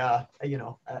as you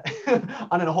know,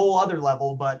 on a whole other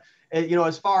level. But, you know,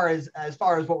 as far as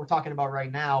what we're talking about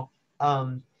right now,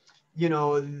 you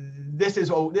know, this is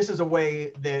a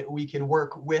way that we can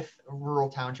work with rural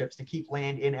townships to keep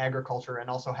land in agriculture and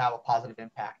also have a positive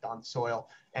impact on soil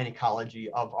and ecology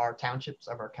of our townships,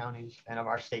 of our counties, and of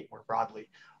our state more broadly.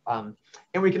 And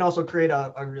we can also create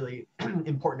a really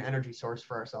important energy source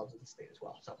for ourselves in the state as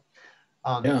well. So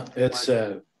yeah,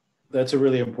 that's a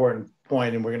really important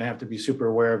point, and we're going to have to be super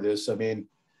aware of this. I mean,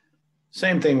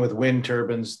 same thing with wind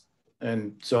turbines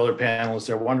and solar panels.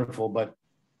 They're wonderful, but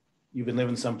you've been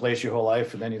living someplace your whole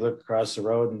life, and then you look across the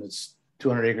road and it's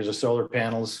 200 acres of solar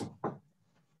panels.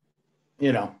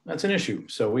 You know, that's an issue.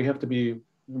 So we have to be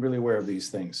really aware of these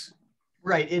things.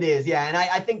 Right, it is, yeah. And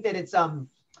I think that it's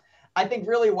I think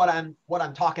really what I'm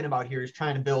talking about here is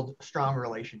trying to build strong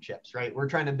relationships, right? We're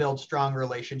trying to build strong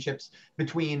relationships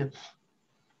between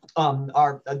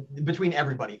between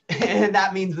everybody. And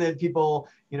that means that people,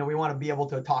 you know, we want to be able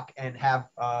to talk and have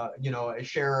you know,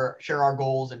 share our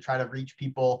goals and try to reach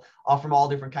people from all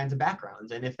different kinds of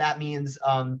backgrounds. And if that means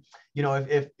you know,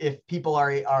 if people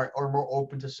are more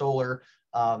open to solar,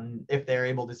 if they're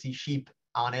able to see sheep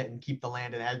on it and keep the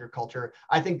land in agriculture,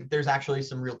 I think that there's actually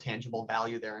some real tangible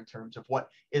value there in terms of what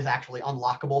is actually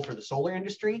unlockable for the solar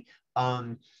industry.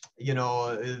 You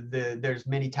know, there's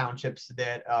many townships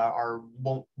that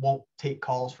won't take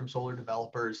calls from solar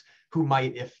developers who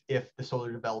might, if the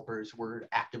solar developers were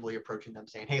actively approaching them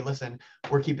saying, hey, listen,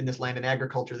 we're keeping this land in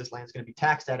agriculture. This land is going to be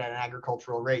taxed at an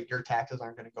agricultural rate. Your taxes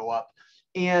aren't going to go up.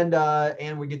 And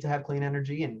we get to have clean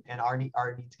energy, and our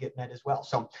needs get met as well.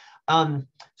 So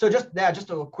so just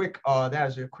a quick that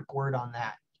was a quick word on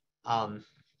that.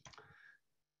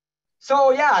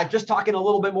 So yeah, just talking a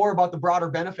little bit more about the broader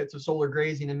benefits of solar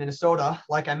grazing in Minnesota.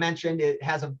 Like I mentioned, it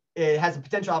has a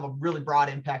potential to have a really broad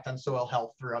impact on soil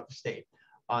health throughout the state.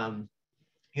 You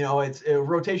know,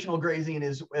 rotational grazing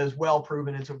is well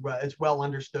proven. It's well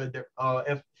understood that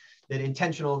that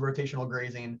intentional rotational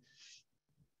grazing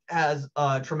has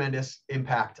a tremendous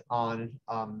impact on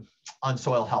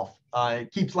soil health.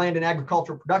 It keeps land in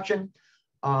agricultural production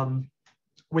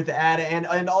with the added,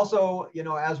 and also, you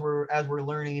know, as we're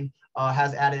learning,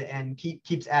 has added and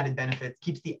keeps added benefits,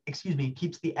 keeps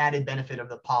the added benefit of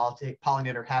the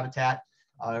pollinator habitat,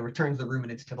 returns the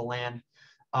ruminants to the land.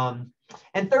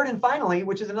 And third and finally,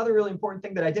 which is another really important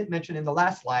thing that I didn't mention in the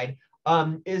last slide,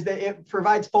 is that it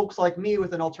provides folks like me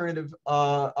with an alternative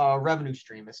revenue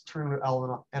stream. It's an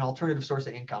alternative source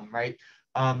of income, right?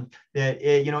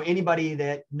 You know, anybody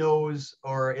that knows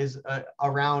or is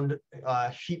around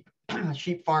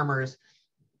sheep farmers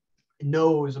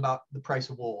knows about the price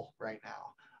of wool right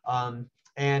now,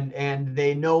 and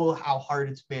they know how hard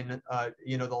it's been,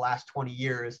 you know, the last 20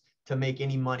 years to make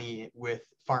any money with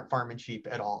farming sheep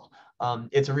at all.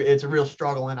 It's a real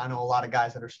struggle, and I know a lot of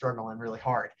guys that are struggling really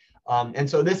hard. And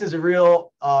so this is a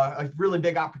really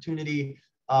big opportunity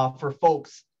for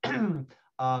folks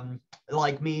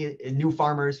like me, new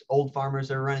farmers, old farmers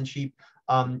that are running sheep,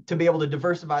 to be able to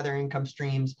diversify their income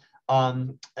streams,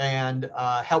 and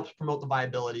helps promote the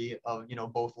viability of, you know,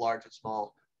 both large and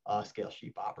small scale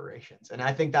sheep operations. And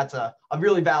I think that's a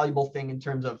really valuable thing in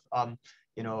terms of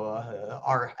you know,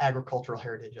 our agricultural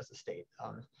heritage as a state.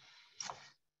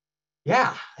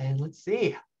 Yeah, and let's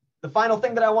see. The final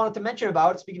thing that I wanted to mention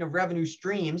about, speaking of revenue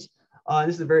streams,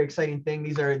 this is a very exciting thing.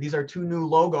 These are two new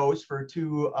logos for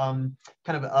two kind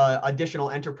of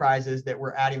additional enterprises that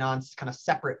we're adding on, kind of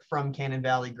separate from Cannon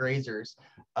Valley Graziers.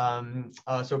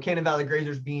 So Cannon Valley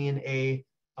Graziers being a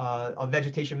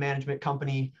vegetation management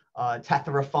company,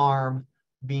 Tethera Farm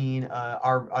being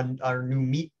our new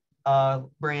meat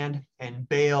brand, and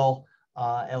Bale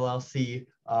LLC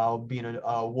being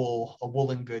a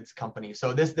woolen goods company.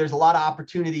 So there's a lot of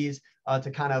opportunities to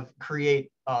kind of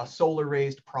create solar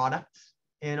raised products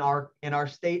in our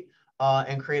state,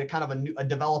 and create a kind of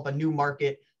develop a new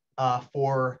market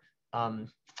for a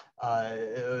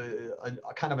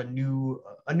kind of a new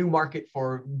market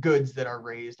for goods that are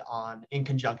raised in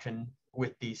conjunction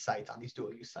with these sites, on these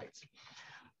dual use sites.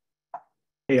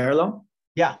 Hey, Arlo?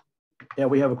 Yeah. Yeah,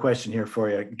 we have a question here for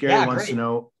you. Gary wants to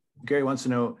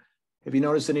know, have you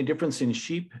noticed any difference in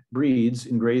sheep breeds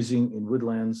in grazing in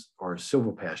woodlands or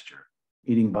silvopasture,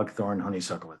 eating buckthorn,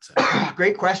 honeysuckle, etc.?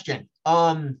 Great question.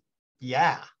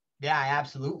 Yeah, I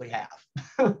absolutely have.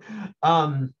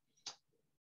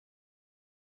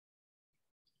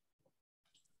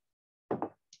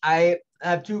 I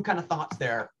have two kind of thoughts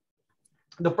there.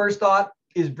 The first thought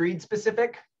is breed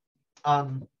specific.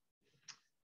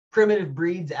 Primitive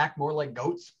breeds act more like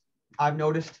goats, I've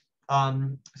noticed.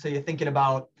 So you're thinking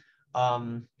about,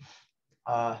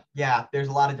 yeah, there's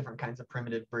a lot of different kinds of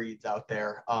primitive breeds out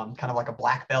there, kind of like a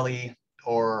black belly,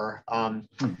 or,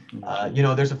 you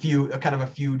know, there's a few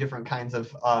different kinds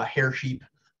of hair sheep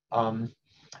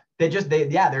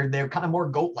they're kind of more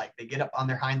goat-like. They get up on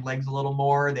their hind legs a little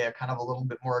more. They're kind of a little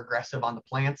bit more aggressive on the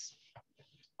plants.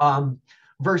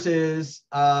 Versus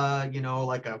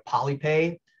like a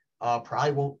polypay,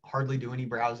 probably won't hardly do any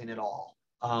browsing at all.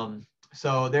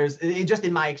 So there's just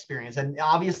in my experience, and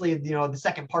obviously, the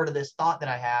second part of this thought that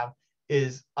I have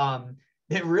is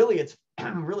it's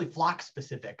really flock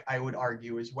specific, I would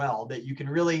argue as well, that you can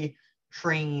really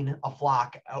train a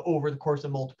flock over the course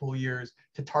of multiple years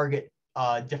to target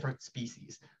different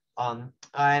species. And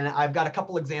I've got a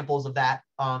couple examples of that,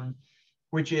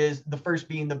 which is the first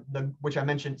being which I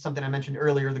mentioned, something I mentioned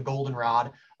earlier, the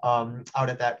goldenrod out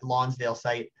at that Lonsdale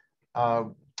site.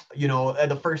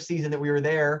 The first season that we were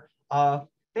there, they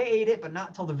ate it, but not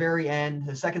until the very end.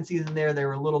 The second season there, they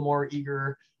were a little more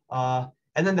eager.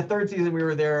 And then the third season we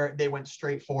were there, they went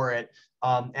straight for it.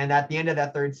 And at the end of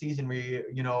that third season, we,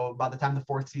 by the time the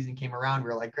fourth season came around, we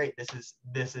were like, great, this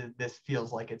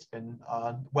feels like it's been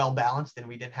well balanced, and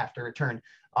we didn't have to return.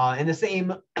 And the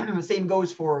same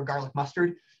goes for garlic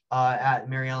mustard at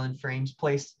Mary Ellen Frame's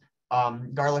place.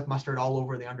 Garlic mustard all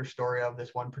over the understory of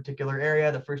this one particular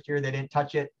area. The first year they didn't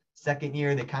touch it. Second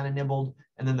year they kind of nibbled,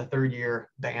 and then the third year,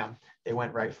 bam, they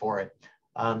went right for it.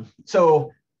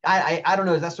 So I don't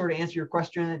know. Does that sort of answer your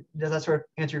question? Does that sort of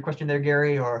answer your question there,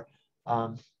 Gary? Or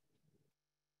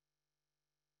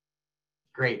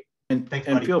great. And, thanks,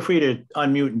 and buddy. feel free to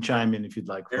unmute and chime in if you'd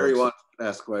like. Gary wants to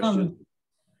ask a question.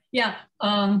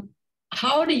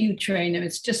 How do you train them?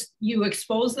 It's just you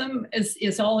expose them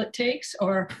is all it takes,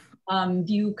 or do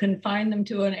you confine them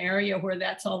to an area where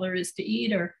that's all there is to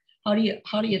eat, or how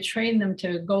do you train them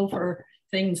to go for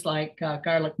things like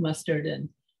garlic mustard and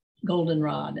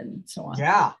goldenrod and so on?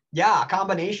 Yeah, a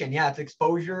combination. Yeah, it's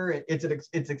exposure.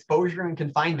 It's exposure and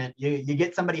confinement. You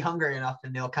get somebody hungry enough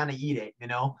and they'll kind of eat it,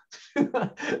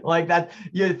 like that.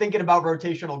 You're thinking about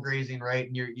rotational grazing, right?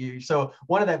 And so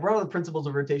one of the principles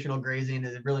of rotational grazing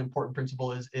is a really important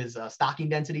principle is stocking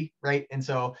density, right? And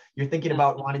so you're thinking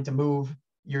about wanting to move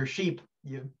your sheep.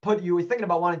 You were thinking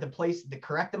about wanting to place the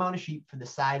correct amount of sheep for the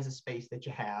size of space that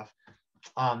you have.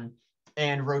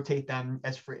 And rotate them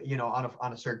as free,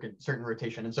 on a certain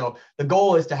rotation. And so the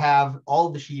goal is to have all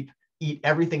of the sheep eat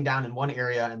everything down in one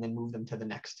area and then move them to the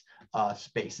next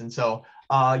space. And so,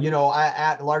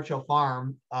 at Larch Hill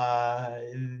Farm,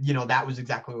 that was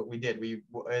exactly what we did.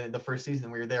 The first season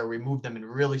we were there, we moved them in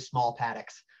really small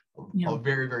paddocks,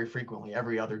 very, very frequently,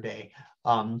 every other day,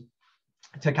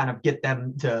 to kind of get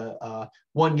them to,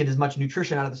 one, get as much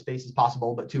nutrition out of the space as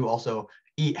possible, but two, also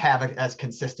have as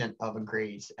consistent of a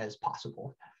graze as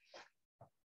possible.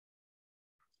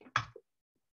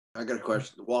 I got a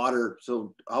question. Water.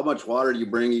 So how much water do you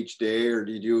bring each day, or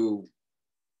do you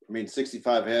do,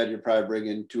 65 head, you're probably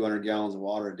bringing 200 gallons of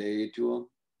water a day to them?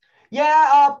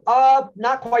 Yeah,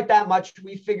 not quite that much.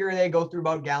 We figure they go through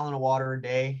about a gallon of water a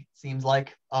day, it seems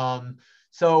like.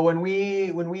 So when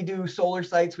we do solar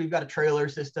sites, we've got a trailer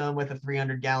system with a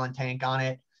 300-gallon tank on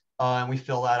it, and we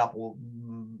fill that up.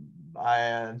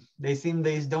 They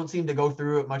don't seem to go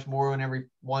through it much more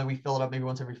when we fill it up maybe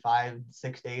once every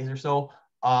 5-6 days or so.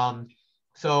 That's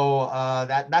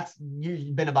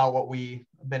been about what we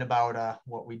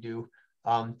do.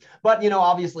 But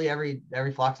obviously every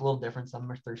flock's a little different.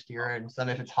 Some are thirstier and some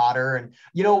if it's hotter. And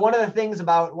one of the things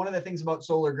about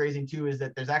solar grazing too is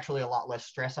that there's actually a lot less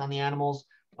stress on the animals.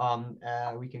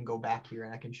 We can go back here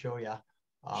and I can show you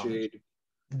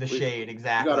the shade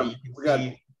exactly.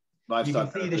 You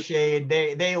can see the shade.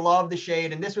 They love the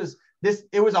shade, and it was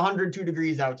 102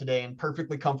 degrees out today and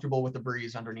perfectly comfortable with the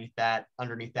breeze underneath that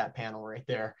panel right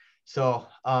there. So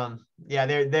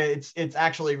it's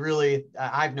actually really,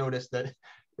 I've noticed that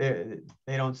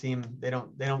they don't seem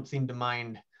to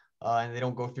mind, and they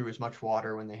don't go through as much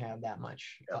water when they have that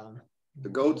much. The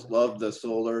goats love the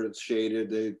solar. It's shaded.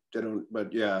 They don't,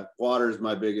 but yeah, water is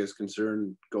my biggest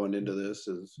concern going into this.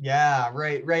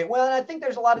 Right. Well, I think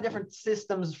there's a lot of different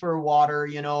systems for water.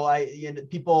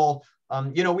 People,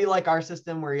 we like our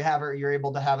system where you're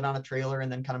able to have it on a trailer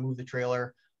and then kind of move the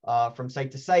trailer from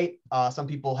site to site. Some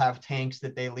people have tanks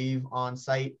that they leave on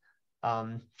site.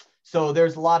 So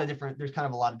there's kind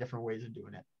of a lot of different ways of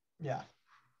doing it. Yeah.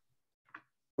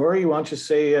 Corey, you want to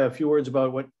say a few words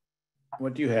about what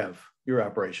do you have, your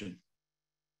operation,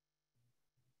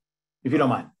 if you don't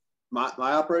mind? My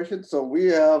operation. So we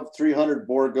have 300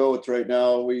 boar goats right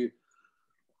now.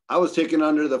 I was taken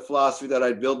under the philosophy that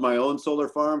I'd build my own solar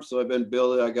farm. So I've been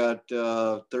building. I got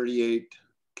 38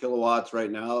 kilowatts right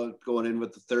now, going in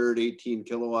with the third 18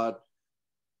 kilowatt.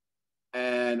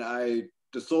 And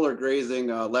the solar grazing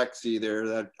Lexi there,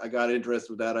 that I got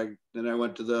interested with that. Then I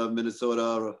went to the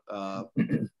Minnesota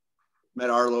met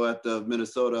Arlo at the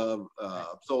Minnesota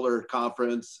solar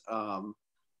conference.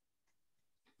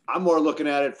 I'm more looking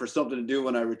at it for something to do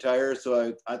when I retire.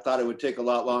 So I thought it would take a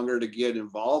lot longer to get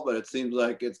involved, but it seems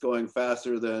like it's going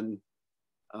faster than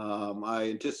I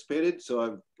anticipated.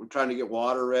 So we're trying to get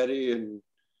water ready, and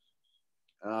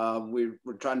we're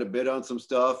trying to bid on some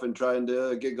stuff and trying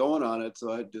to get going on it.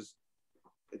 So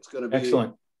it's going to be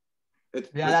excellent. It's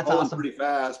that's going awesome. pretty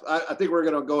fast. I think we're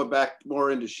going to go back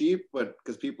more into sheep, but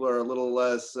because people are a little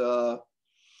less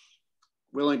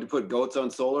willing to put goats on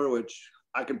solar, which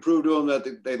I can prove to them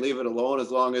that they leave it alone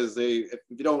as long as if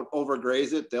you don't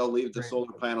overgraze it, they'll leave the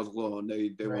solar panels alone.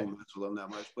 They won't mess with them that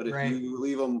much. But if you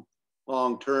leave them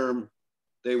long term,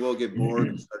 they will get bored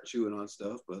and start chewing on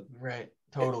stuff. But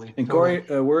totally. And Corey,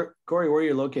 where are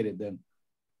you located then?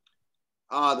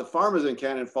 The farm is in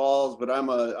Cannon Falls, but I'm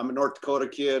a North Dakota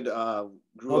kid.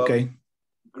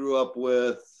 Grew up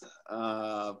with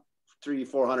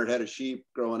 300-400 head of sheep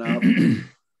growing up.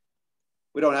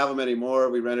 We don't have them anymore.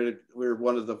 We rented it. We were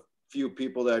one of the few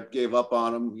people that gave up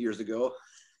on them years ago.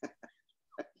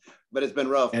 But it's been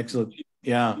rough. Excellent.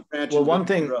 Yeah. Well,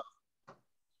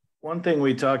 one thing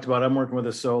we talked about, I'm working with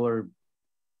a solar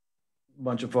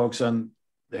bunch of folks on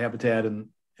the habitat and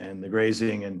the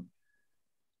grazing, and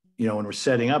when we're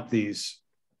setting up these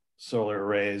solar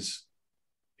arrays,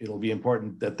 it'll be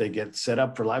important that they get set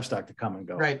up for livestock to come and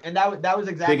go. Right. And that was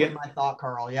exactly my thought,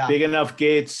 Carl. Yeah. Big enough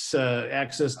gates,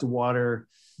 access to water,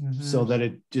 so that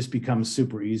it just becomes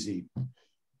super easy.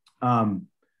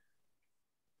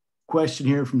 Question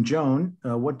here from Joan.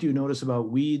 What do you notice about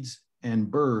weeds and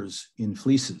burrs in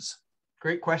fleeces?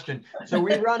 Great question. So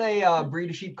we run a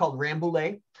breed of sheep called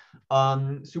Rambouillet,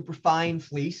 super fine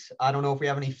fleece. I don't know if we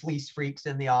have any fleece freaks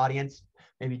in the audience,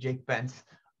 maybe Jake Bentz.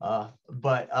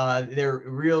 But they're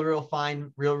real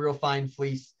fine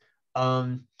fleece.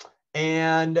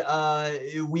 And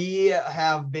we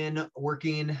have been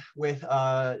working with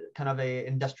kind of a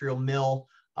industrial mill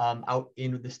out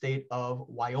in the state of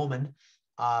Wyoming.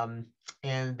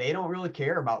 And they don't really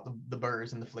care about the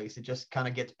burrs and the fleece. It just kind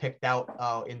of gets picked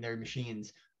out in their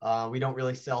machines. We don't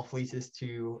really sell fleeces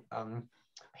to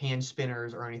hand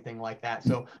spinners or anything like that.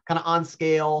 So kind of on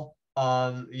scale,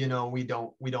 we're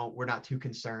not too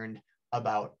concerned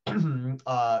about kind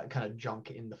of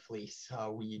junk in the fleece,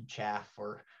 weed, chaff,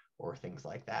 or things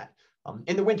like that.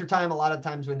 In the wintertime, a lot of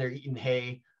times when they're eating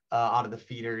hay out of the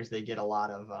feeders, they get a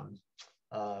lot of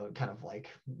kind of like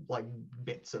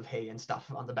bits of hay and stuff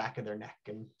on the back of their neck.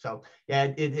 And so, yeah,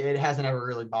 it hasn't ever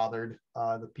really bothered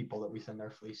the people that we send our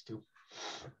fleece to.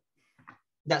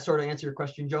 That sort of answer your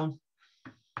question, Joan?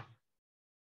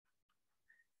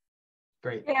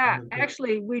 Great. Yeah,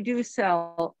 actually, we do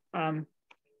sell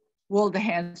wool to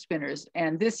hand spinners,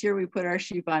 and this year we put our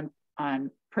sheep on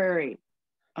prairie,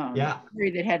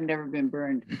 prairie that hadn't ever been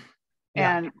burned,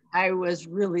 and I was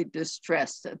really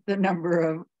distressed at the number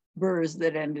of burrs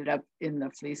that ended up in the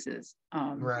fleeces.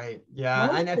 Right. Yeah,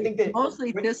 and I think that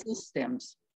mostly thistle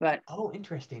stems, but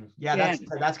interesting. Yeah,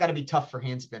 that's got to be tough for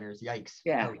hand spinners. Yikes.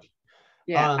 Yeah.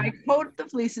 Yeah, I coat the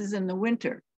fleeces in the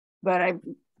winter, but I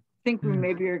think we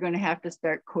maybe are going to have to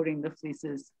start coating the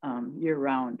fleeces year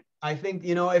round. I think,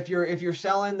 if you're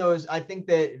selling those, I think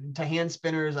that to hand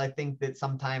spinners, I think that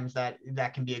sometimes that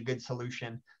can be a good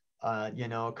solution,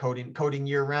 coating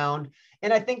year round.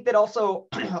 And I think that also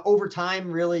over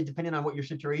time, really depending on what your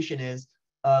situation is,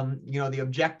 the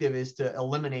objective is to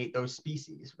eliminate those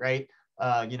species, right?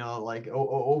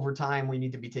 Over time, we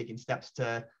need to be taking steps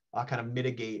to kind of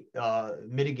mitigate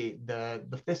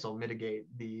the thistle, mitigate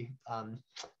the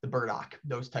burdock,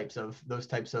 those types of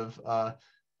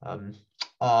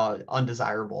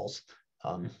undesirables.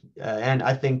 And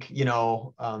I think,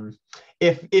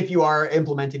 if you are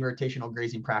implementing rotational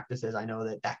grazing practices, I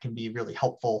know that can be really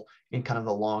helpful in kind of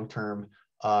the long-term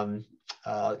kind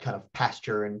of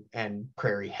pasture and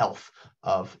prairie health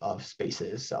of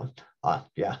spaces. So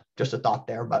just a thought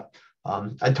there, but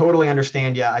I totally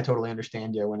understand you.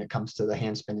 When it comes to the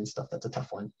hand spinning stuff. That's a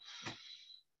tough one.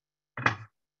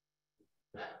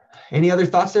 Any other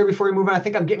thoughts there before we move on? I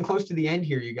think I'm getting close to the end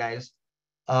here, you guys.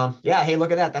 Hey,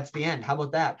 look at that. That's the end. How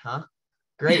about that, huh?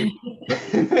 Great.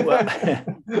 Well,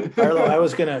 Arlo, I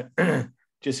was going to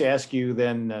just ask you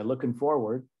then, looking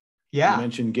forward. Yeah. You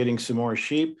mentioned getting some more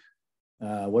sheep.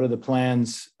 What are the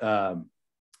plans for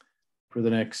the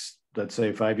next, let's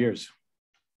say, 5 years?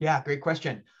 Yeah, great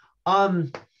question.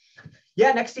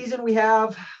 Next season we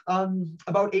have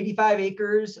about 85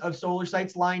 acres of solar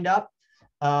sites lined up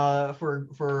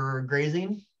for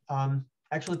grazing.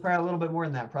 Actually, probably a little bit more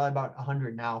than that, probably about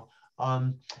 100 now.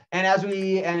 And as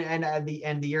we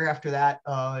and the year after that,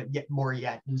 yet more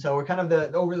yet. And so we're kind of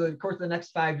over the course of the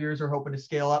next 5 years, we're hoping to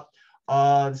scale up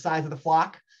the size of the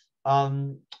flock.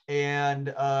 And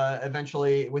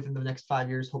eventually within the next 5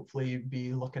 years, hopefully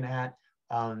be looking at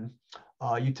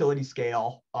utility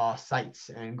scale sites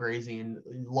and grazing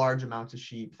large amounts of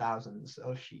sheep, thousands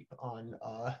of sheep on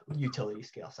utility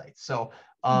scale sites. So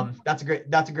that's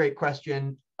a great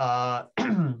question.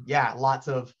 Yeah, lots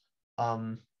of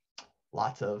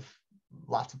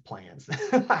plans.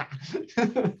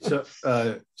 So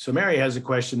Mary has a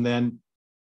question then.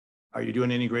 Are you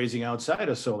doing any grazing outside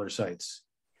of solar sites?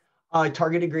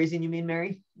 Targeted grazing, you mean,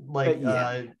 Mary? Like,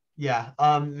 yeah.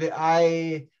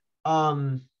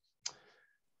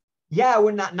 Yeah,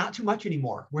 we're not too much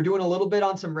anymore. We're doing a little bit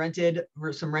on some rented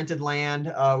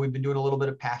land. We've been doing a little bit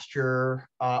of pasture.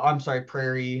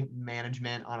 Prairie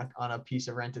management on a piece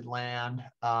of rented land.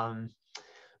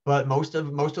 But most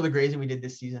of the grazing we did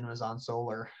this season was on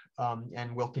solar,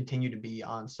 and will continue to be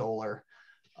on solar.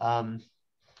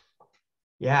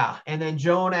 Yeah, and then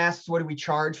Joan asks, what do we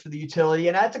charge for the utility?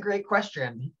 And that's a great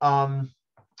question.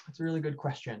 That's a really good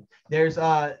question. There's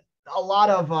a lot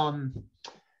of,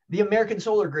 the American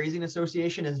Solar Grazing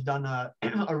Association has done a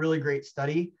really great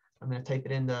study. I'm going to type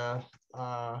it into,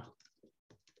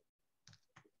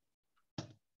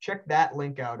 check that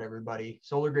link out, everybody,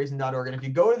 solargrazing.org. And if you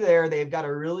go there, they've got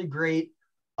a really great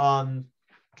page.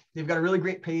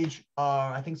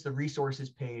 I think it's the resources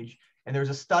page. And there's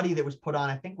a study that was put on,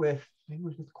 I think it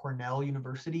was with Cornell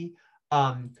University,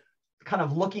 kind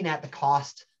of looking at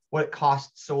what it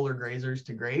costs solar grazers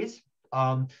to graze,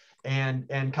 and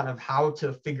kind of how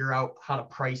to figure out how to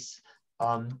price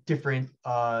different,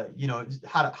 how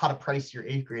to price your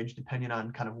acreage depending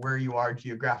on kind of where you are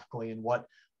geographically and what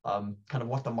kind of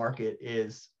what the market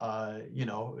is,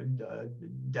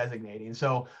 designating.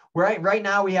 So right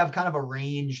now we have kind of a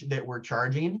range that we're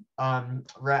charging.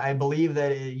 I believe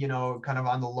that, kind of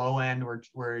on the low end, we're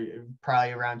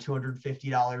probably around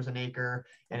 $250 an acre,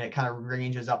 and it kind of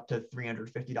ranges up to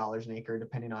 $350 an acre,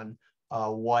 depending on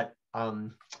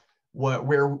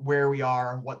where we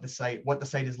are, what the site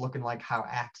is looking like, how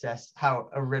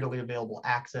readily available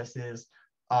access is,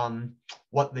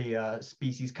 what the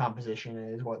species composition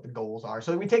is, what the goals are.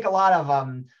 So we take a lot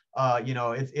of,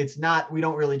 it's not, we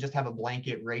don't really just have a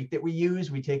blanket rate that we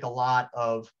use. We take a lot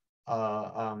of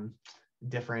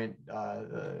different,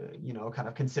 kind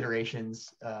of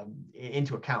considerations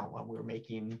into account when we're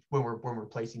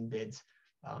placing bids.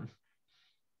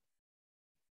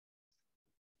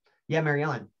 Yeah, Mary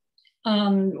Ellen.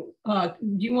 Do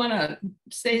you want to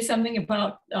say something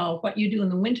about what you do in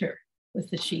the winter with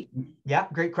the sheep? Yeah,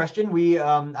 great question.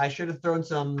 I should have thrown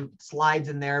some slides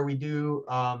in there. We do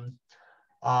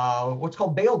what's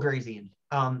called bale grazing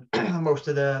most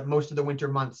of the winter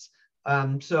months.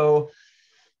 So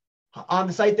on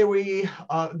the site that we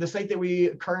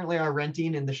currently are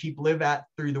renting and the sheep live at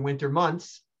through the winter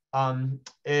months,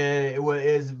 it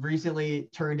is recently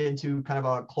turned into kind of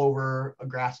a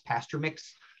grass pasture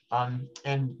mix.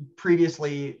 And previous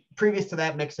to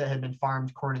that mix, that had been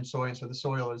farmed corn and soy, and so the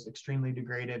soil is extremely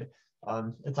degraded.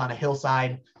 It's on a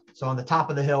hillside, so on the top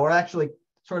of the hill, we're actually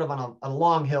sort of on a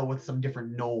long hill with some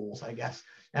different knolls, I guess.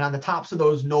 And on the tops of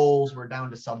those knolls, we're down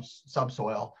to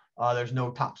subsoil. There's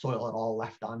no topsoil at all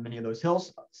left on many of those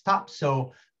hills tops.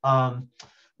 So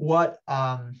one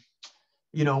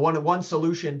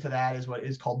solution to that is what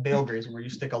is called bale grazing, where you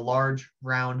stick a large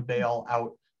round bale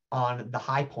out on the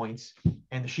high points,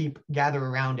 and the sheep gather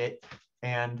around it,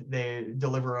 and they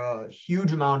deliver a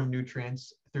huge amount of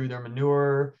nutrients through their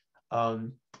manure,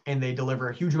 and they deliver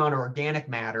a huge amount of organic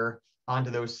matter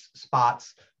onto those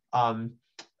spots,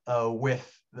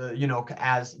 with the,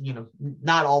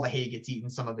 not all the hay gets eaten,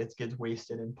 some of it gets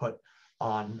wasted and put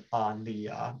on the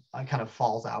kind of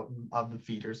falls out of the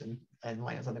feeders and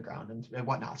lands on the ground and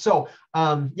whatnot. So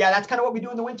yeah, that's kind of what we do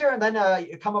in the winter. And then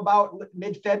come about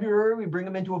mid-February, we bring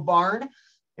them into a barn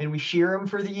and we shear them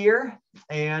for the year,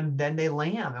 and then they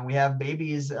lamb, and we have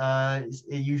babies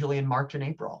usually in March and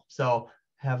April. So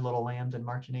have little lambs in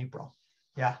March and April.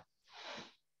 Yeah.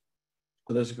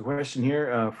 So there's a question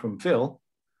here from Phil.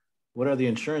 What are the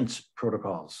insurance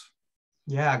protocols?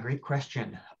 Yeah, great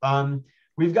question.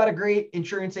 We've got a great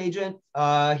insurance agent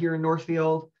here in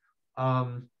Northfield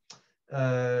with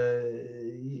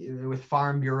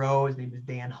Farm Bureau. His name is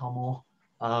Dan Hummel.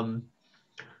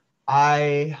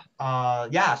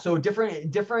 So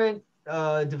different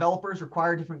developers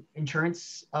require different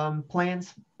insurance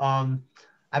plans.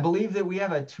 I believe that we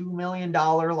have a $2 million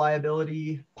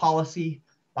liability policy,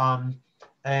 and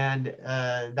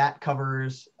that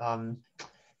covers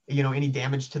any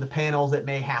damage to the panels that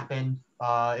may happen.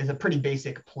 Is a pretty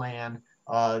basic plan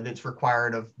that's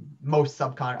required of all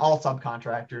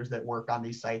subcontractors that work on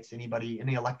these sites. Any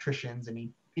electricians, any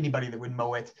anybody that would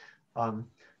mow it,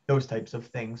 those types of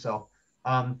things. So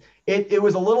it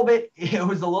was a little bit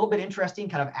interesting,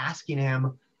 kind of asking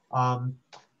him,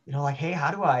 like, hey,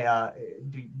 how do I,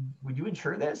 would you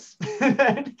insure this?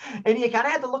 And he kind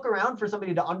of had to look around for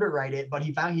somebody to underwrite it, but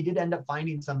he did end up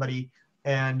finding somebody,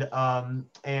 and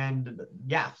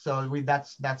yeah, so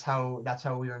that's how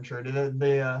we were insured.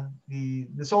 The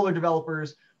solar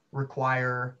developers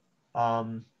require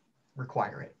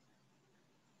it.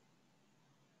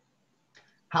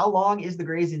 How long is the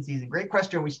grazing season? Great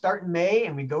question. We start in May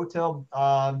and we go till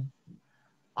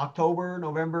October,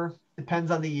 November.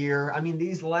 Depends on the year. I mean,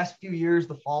 these last few years,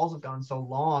 the falls have gone so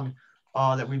long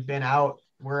that we've been out.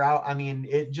 We're out. I mean,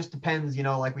 it just depends,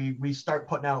 like we start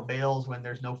putting out bales when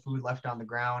there's no food left on the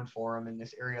ground for them in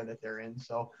this area that they're in.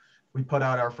 So we put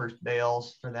out our first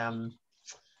bales for them,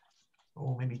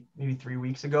 maybe 3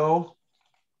 weeks ago.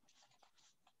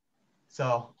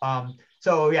 So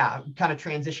yeah, kind of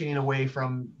transitioning away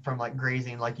from like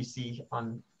grazing, like you see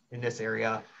in this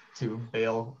area, to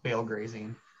bale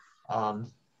grazing. Yeah.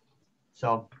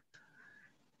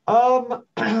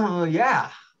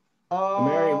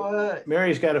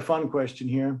 Mary's got a fun question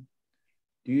here.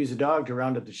 Do you use a dog to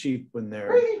round up the sheep when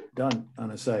they're done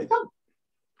on a site? Come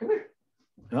here.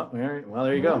 Oh, Mary. Well,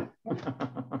 there you go.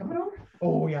 Coming over.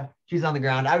 Oh yeah, she's on the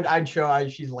ground. I'd show.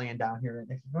 She's laying down here.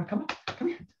 Come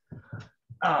here.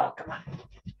 Oh, come on,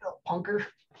 little punker.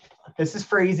 This is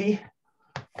Frazee.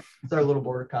 It's our little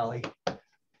border collie.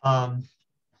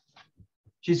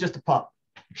 She's just a pup.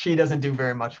 She doesn't do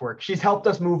very much work. She's helped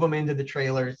us move them into the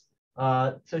trailers.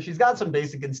 So she's got some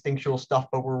basic instinctual stuff,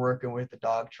 but we're working with the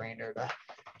dog trainer to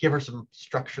give her some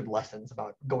structured lessons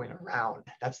about going around.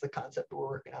 That's the concept we're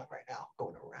working on right now,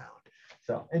 going around.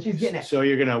 So, and she's getting it. So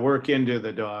you're going to work into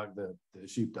the dog, the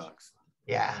sheep dogs.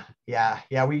 Yeah.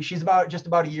 She's just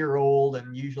about a year old,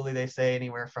 and usually they say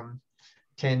anywhere from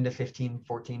 10 to 15,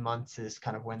 14 months is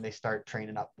kind of when they start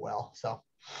training up well. So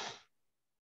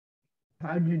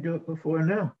how did you do it before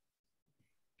now?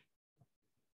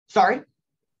 Sorry?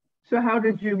 So how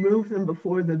did you move them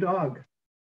before the dog?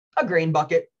 A grain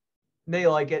bucket. They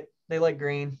like it. They like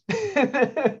grain.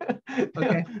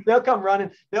 Okay. They'll come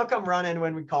running. They'll come running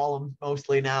when we call them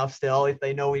mostly now still, if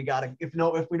they know we got if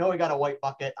we know we got a white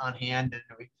bucket on hand, and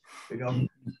we go,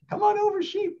 come on over,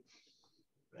 sheep.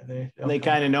 And they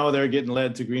kind of know they're getting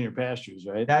led to greener pastures,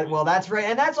 right? That's right.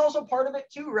 And that's also part of it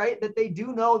too, right? That they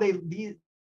do know these.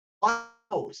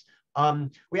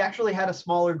 We actually had a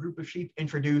smaller group of sheep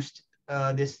introduced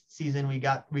this season. We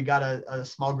got a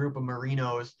small group of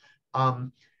merinos,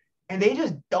 and they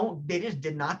just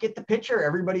did not get the picture.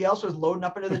 Everybody else was loading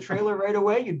up into the trailer right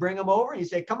away. You'd bring them over and you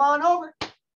say, come on over,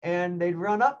 and they'd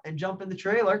run up and jump in the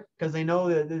trailer because they know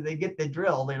that they get the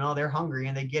drill. They're hungry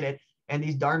and they get it. And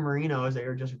these darn merinos, they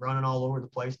are just running all over the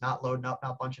place, not loading up,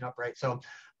 not bunching up right. So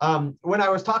when I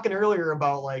was talking earlier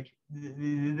about like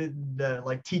the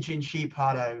like teaching sheep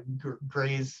how to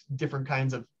graze different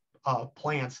kinds of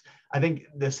plants, I think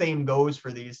the same goes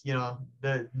for these,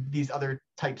 these other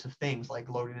types of things like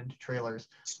loading into trailers.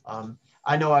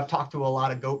 I know I've talked to a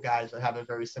lot of goat guys that have a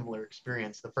very similar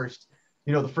experience. The first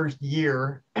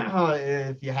year,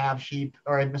 if you have sheep,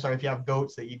 or if you have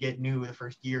goats that you get new, the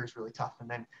first year is really tough. And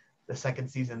then the second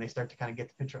season, they start to kind of get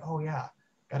the picture. Oh yeah,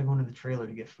 got to go into the trailer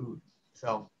to get food.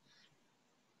 So.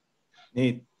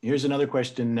 Nate, here's another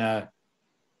question. Do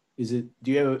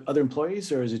you have other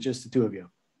employees, or is it just the two of you?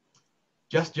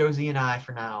 Just Josie and I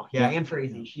for now. Yeah. And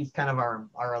Frazee. She's kind of our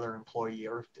other employee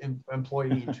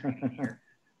employee in training here.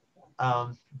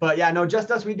 But yeah, no,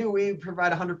 just us. We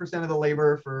provide 100% of the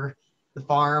labor for the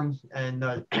farm and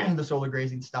the solar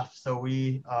grazing stuff. So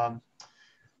we,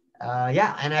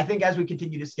 and I think as we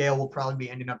continue to scale, we'll probably be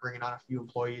ending up bringing on a few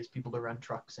employees, people to run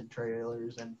trucks and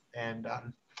trailers and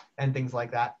things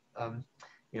like that. In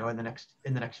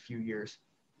the next few years.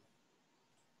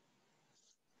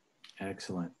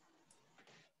 Excellent.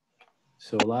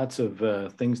 So lots of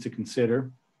things to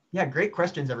consider. Yeah, great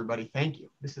questions, everybody. Thank you.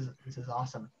 This is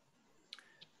awesome.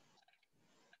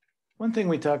 One thing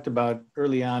we talked about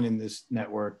early on in this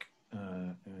network,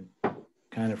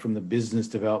 kind of from the business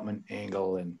development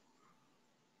angle and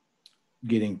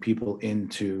getting people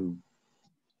into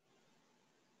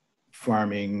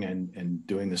farming and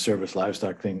doing the service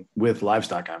livestock thing with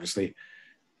livestock, obviously,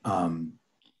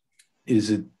 is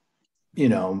it,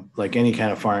 like any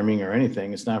kind of farming or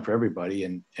anything, it's not for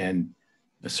everybody. And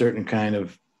a certain kind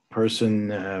of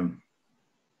person,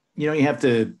 you have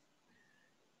to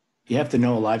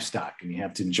know livestock, and you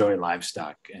have to enjoy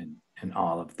livestock and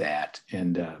all of that.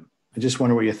 And I just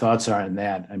wonder what your thoughts are on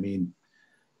that. I mean,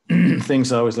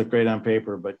 things always look great on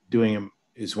paper, but doing them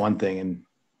is one thing. And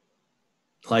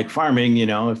like farming, you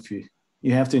know, if you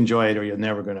have to enjoy it or you're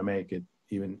never going to make it,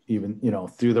 even, you know,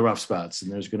 through the rough spots,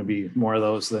 and there's going to be more of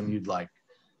those than you'd like.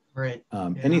 Right.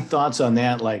 Any thoughts on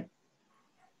that? Like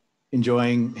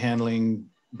enjoying handling,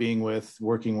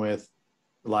 working with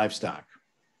livestock,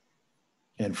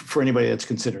 and for anybody that's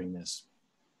considering this?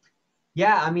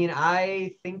 Yeah, I mean,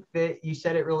 I think that you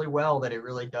said it really well, that it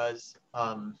really does.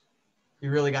 You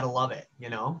really got to love it, you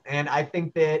know? And I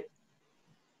think that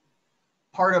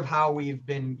part of how we've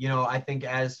been, you know, I think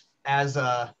as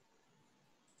a,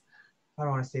 I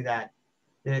don't want to say that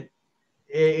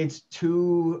it's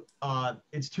too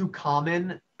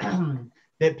common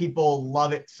that people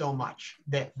love it so much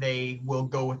that they will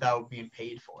go without being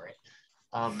paid for it.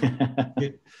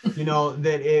 You know,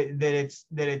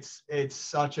 it's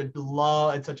such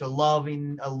a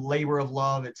loving, a labor of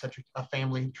love. It's such a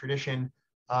family tradition.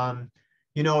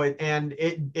 You know,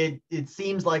 it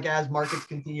seems like as markets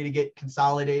continue to get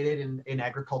consolidated in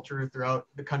agriculture throughout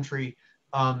the country,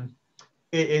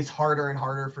 it is harder and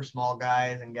harder for small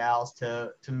guys and gals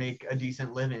to make a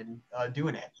decent living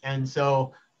doing it. And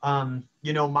so,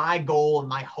 you know, my goal and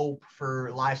my hope for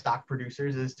livestock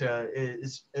producers is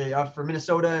for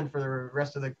Minnesota and for the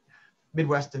rest of the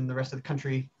Midwest and the rest of the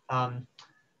country.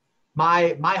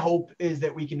 My hope is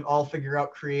that we can all figure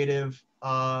out creative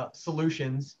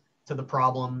solutions to the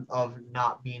problem of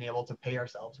not being able to pay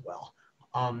ourselves well.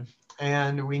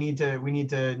 And we need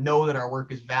to know that our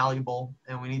work is valuable,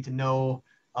 and we need to know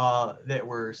that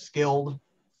we're skilled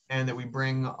and that we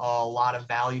bring a lot of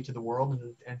value to the world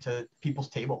and to people's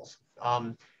tables.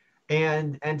 And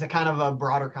to kind of a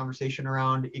broader conversation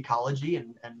around ecology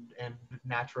and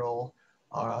natural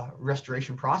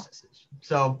restoration processes.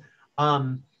 So,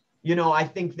 you know, I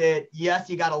think that, yes,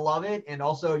 you got to love it. And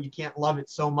also you can't love it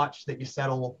so much that you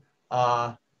settle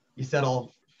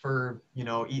for, you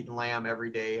know, eating lamb every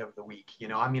day of the week. You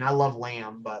know, I mean, I love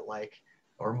lamb, but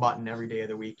or mutton every day of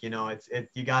the week, you know,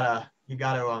 you gotta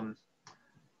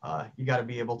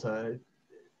be able to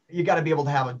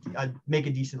have make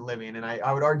a decent living. And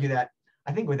I would argue that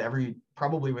I think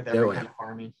probably with every kind of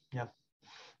farming. Yeah.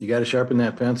 You got to sharpen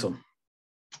that pencil.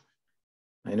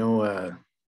 I know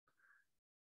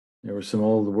there were some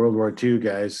old World War II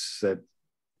guys that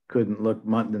couldn't look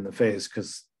mutton in the face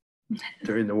because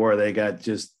during the war they got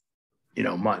just, you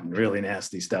know, mutton, really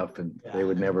nasty stuff, and they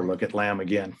would never look at lamb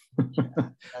again.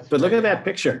 But look at that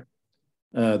picture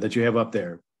that you have up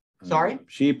there. Sorry?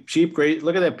 Sheep graze.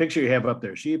 Look at that picture you have up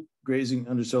there. Sheep grazing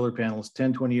under solar panels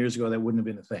 10, 20 years ago, that wouldn't have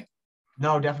been a thing.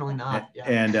 No, definitely not. Yeah.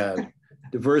 And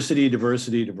diversity,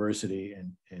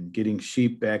 and getting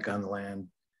sheep back on the land,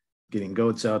 getting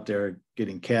goats out there,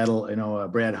 getting cattle. I know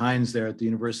Brad Hines there at the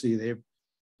university, they've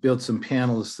built some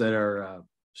panels that are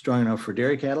strong enough for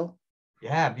dairy cattle.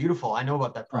 Yeah, beautiful. I know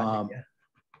about that project.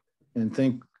 And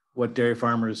think what dairy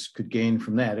farmers could gain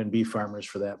from that, and beef farmers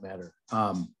for that matter.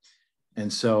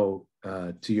 And so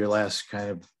to your last kind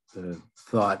of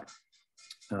thought,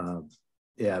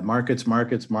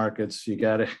 markets. You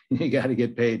gotta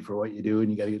get paid for what you do,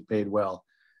 and you gotta get paid well.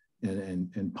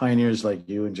 And pioneers like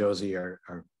you and Josie are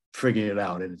figuring it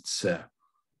out, and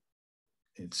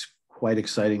it's quite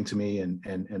exciting to me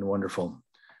and wonderful.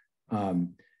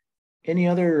 Any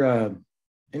other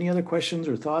questions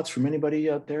or thoughts from anybody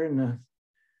out there in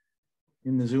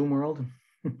the Zoom world?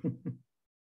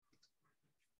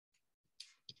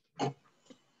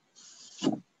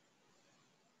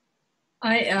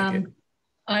 I've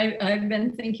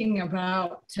been thinking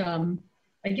about,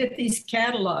 I get these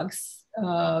catalogs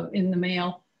in the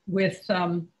mail with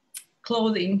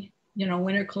clothing, you know,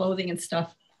 winter clothing and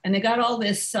stuff. And they got all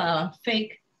this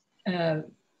fake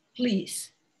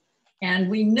fleece. And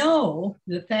we know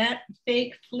that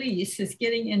fake fleece is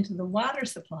getting into the water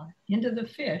supply, into the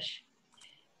fish.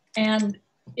 And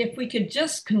if we could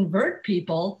just convert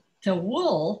people to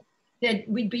wool, that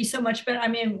we'd be so much better. I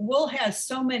mean, wool has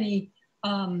so many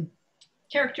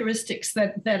characteristics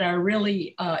that are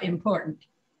really important.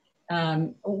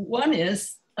 One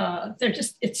is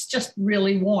it's just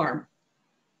really warm.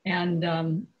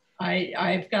 And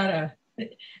I've got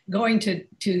going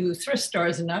to thrift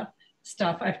stores and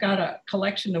stuff, I've got a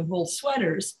collection of wool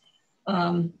sweaters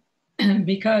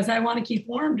because I want to keep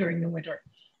warm during the winter.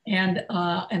 And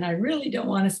I really don't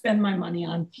want to spend my money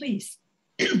on fleece.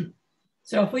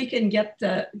 So if we can get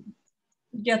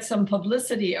some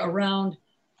publicity around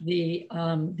the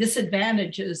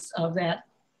disadvantages of that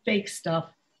fake stuff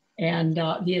and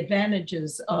the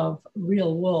advantages of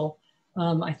real wool,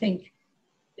 I think,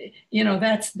 you know,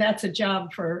 that's a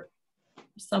job for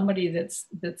somebody that's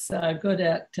good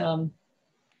at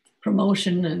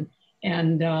promotion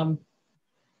and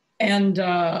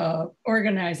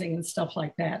organizing and stuff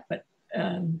like that. But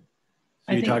So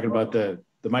you're talking about the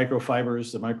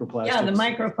microfibers, the microplastics? Yeah, the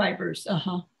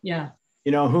microfibers. Yeah.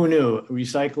 You know, who knew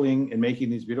recycling and making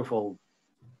these beautiful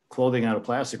clothing out of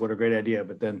plastic? What a great idea.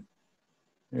 But then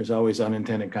there's always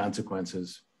unintended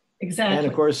consequences. Exactly. And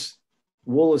of course,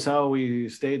 wool is how we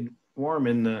stayed warm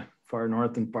in the far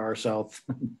north and far south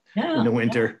in the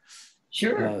winter.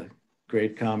 Sure.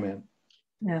 Great comment.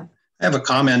 Yeah. I have a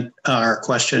comment or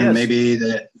question, maybe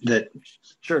that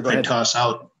sure, go I ahead. toss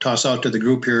out to the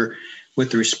group here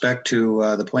with respect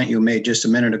to the point you made just a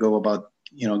minute ago about,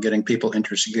 you know, getting people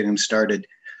interested, getting them started.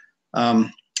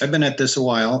 I've been at this a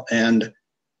while, and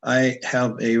I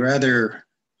have a rather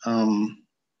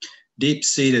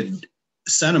deep-seated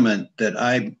sentiment that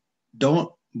I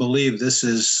don't believe this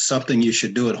is something you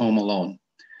should do at home alone.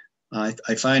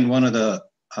 I find one of the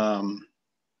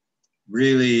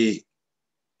really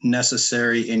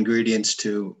necessary ingredients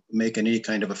to make any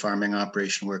kind of a farming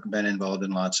operation work, been involved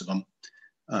in lots of them,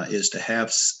 is to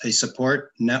have a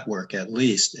support network at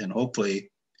least, and hopefully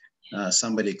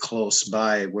somebody close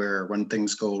by where when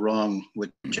things go wrong,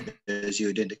 which as you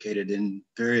had indicated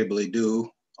invariably do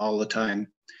all the time,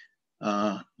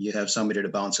 you have somebody to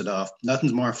bounce it off.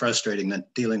 Nothing's more frustrating than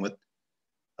dealing with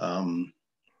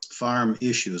farm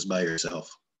issues by yourself.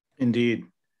 Indeed.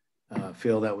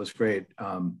 Phil, that was great.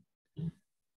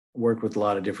 Worked with a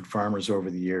lot of different farmers over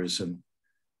the years, and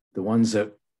the ones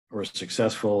that were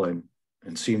successful and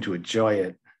seemed to enjoy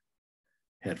it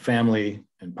had family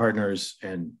and partners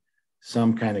and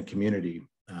some kind of community.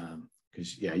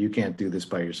 Because you can't do this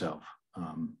by yourself.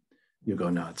 You'll go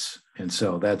nuts. And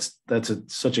so that's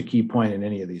such a key point in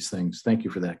any of these things. Thank you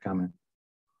for that comment.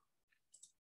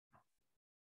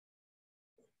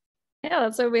 Yeah,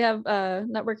 that's why we have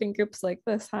networking groups like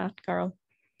this, huh, Carl?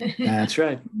 That's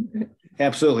right.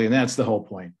 Absolutely. And that's the whole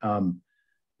point.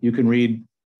 You can read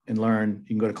and learn,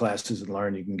 you can go to classes and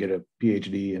learn, you can get a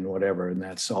PhD and whatever, and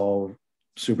that's all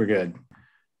super good.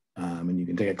 And you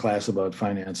can take a class about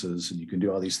finances and you can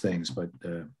do all these things, but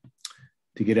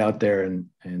to get out there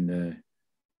and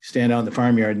stand out in the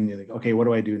farmyard and you think, okay, what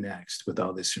do I do next with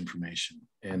all this information?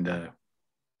 And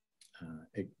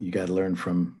you got to learn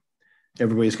from,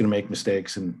 everybody's going to make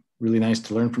mistakes, and really nice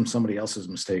to learn from somebody else's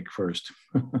mistake first.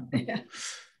 Yeah.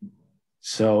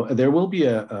 So there will be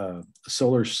a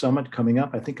solar summit coming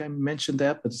up. I think I mentioned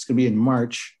that, but it's going to be in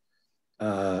March,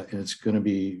 and it's going to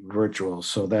be virtual.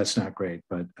 So that's not great,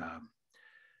 but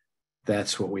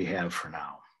that's what we have for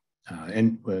now.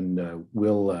 And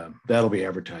we'll that'll be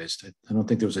advertised. I don't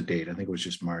think there was a date. I think it was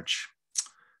just March,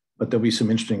 but there'll be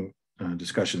some interesting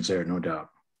discussions there, no doubt.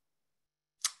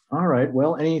 All right.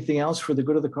 Well, anything else for the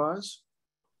good of the cause?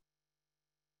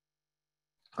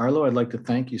 Arlo, I'd like to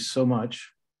thank you so much.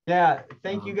 Yeah,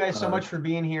 thank you guys so much for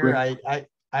being here.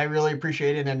 I really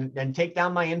appreciate it, and take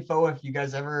down my info if you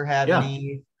guys ever have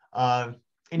any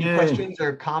questions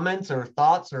or comments or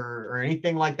thoughts or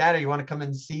anything like that, or you want to come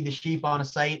and see the sheep on a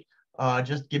site.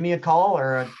 Just give me a call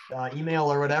or an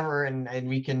email or whatever, and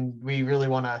we really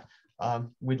want to.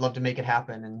 We'd love to make it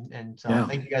happen, and so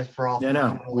thank you guys for all.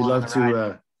 Yeah, we'd love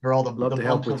to. For all the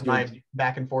help with my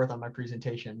back and forth on my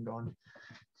presentation going.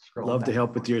 Love to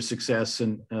help with your success,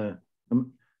 and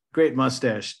great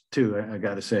mustache too, I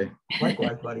got to say.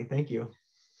 Likewise, buddy. Thank you.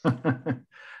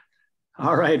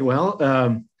 All right.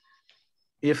 Well,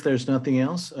 if there's nothing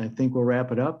else, I think we'll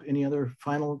wrap it up. Any other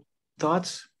final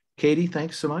thoughts? Katie,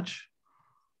 thanks so much.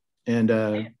 And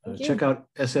check out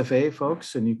SFA,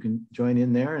 folks, and you can join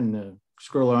in there and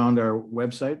scroll around our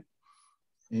website.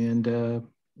 And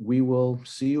we will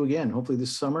see you again, hopefully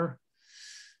this summer.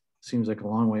 Seems like a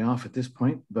long way off at this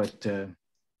point, but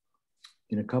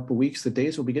in a couple of weeks, the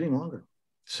days will be getting longer.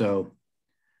 So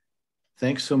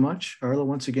thanks so much, Arlo,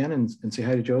 once again, and say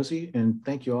hi to Josie. And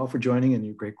thank you all for joining and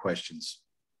your great questions.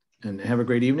 And have a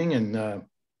great evening, and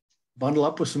bundle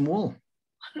up with some wool.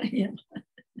 Yeah.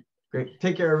 Great.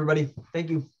 Take care, everybody.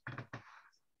 Thank you.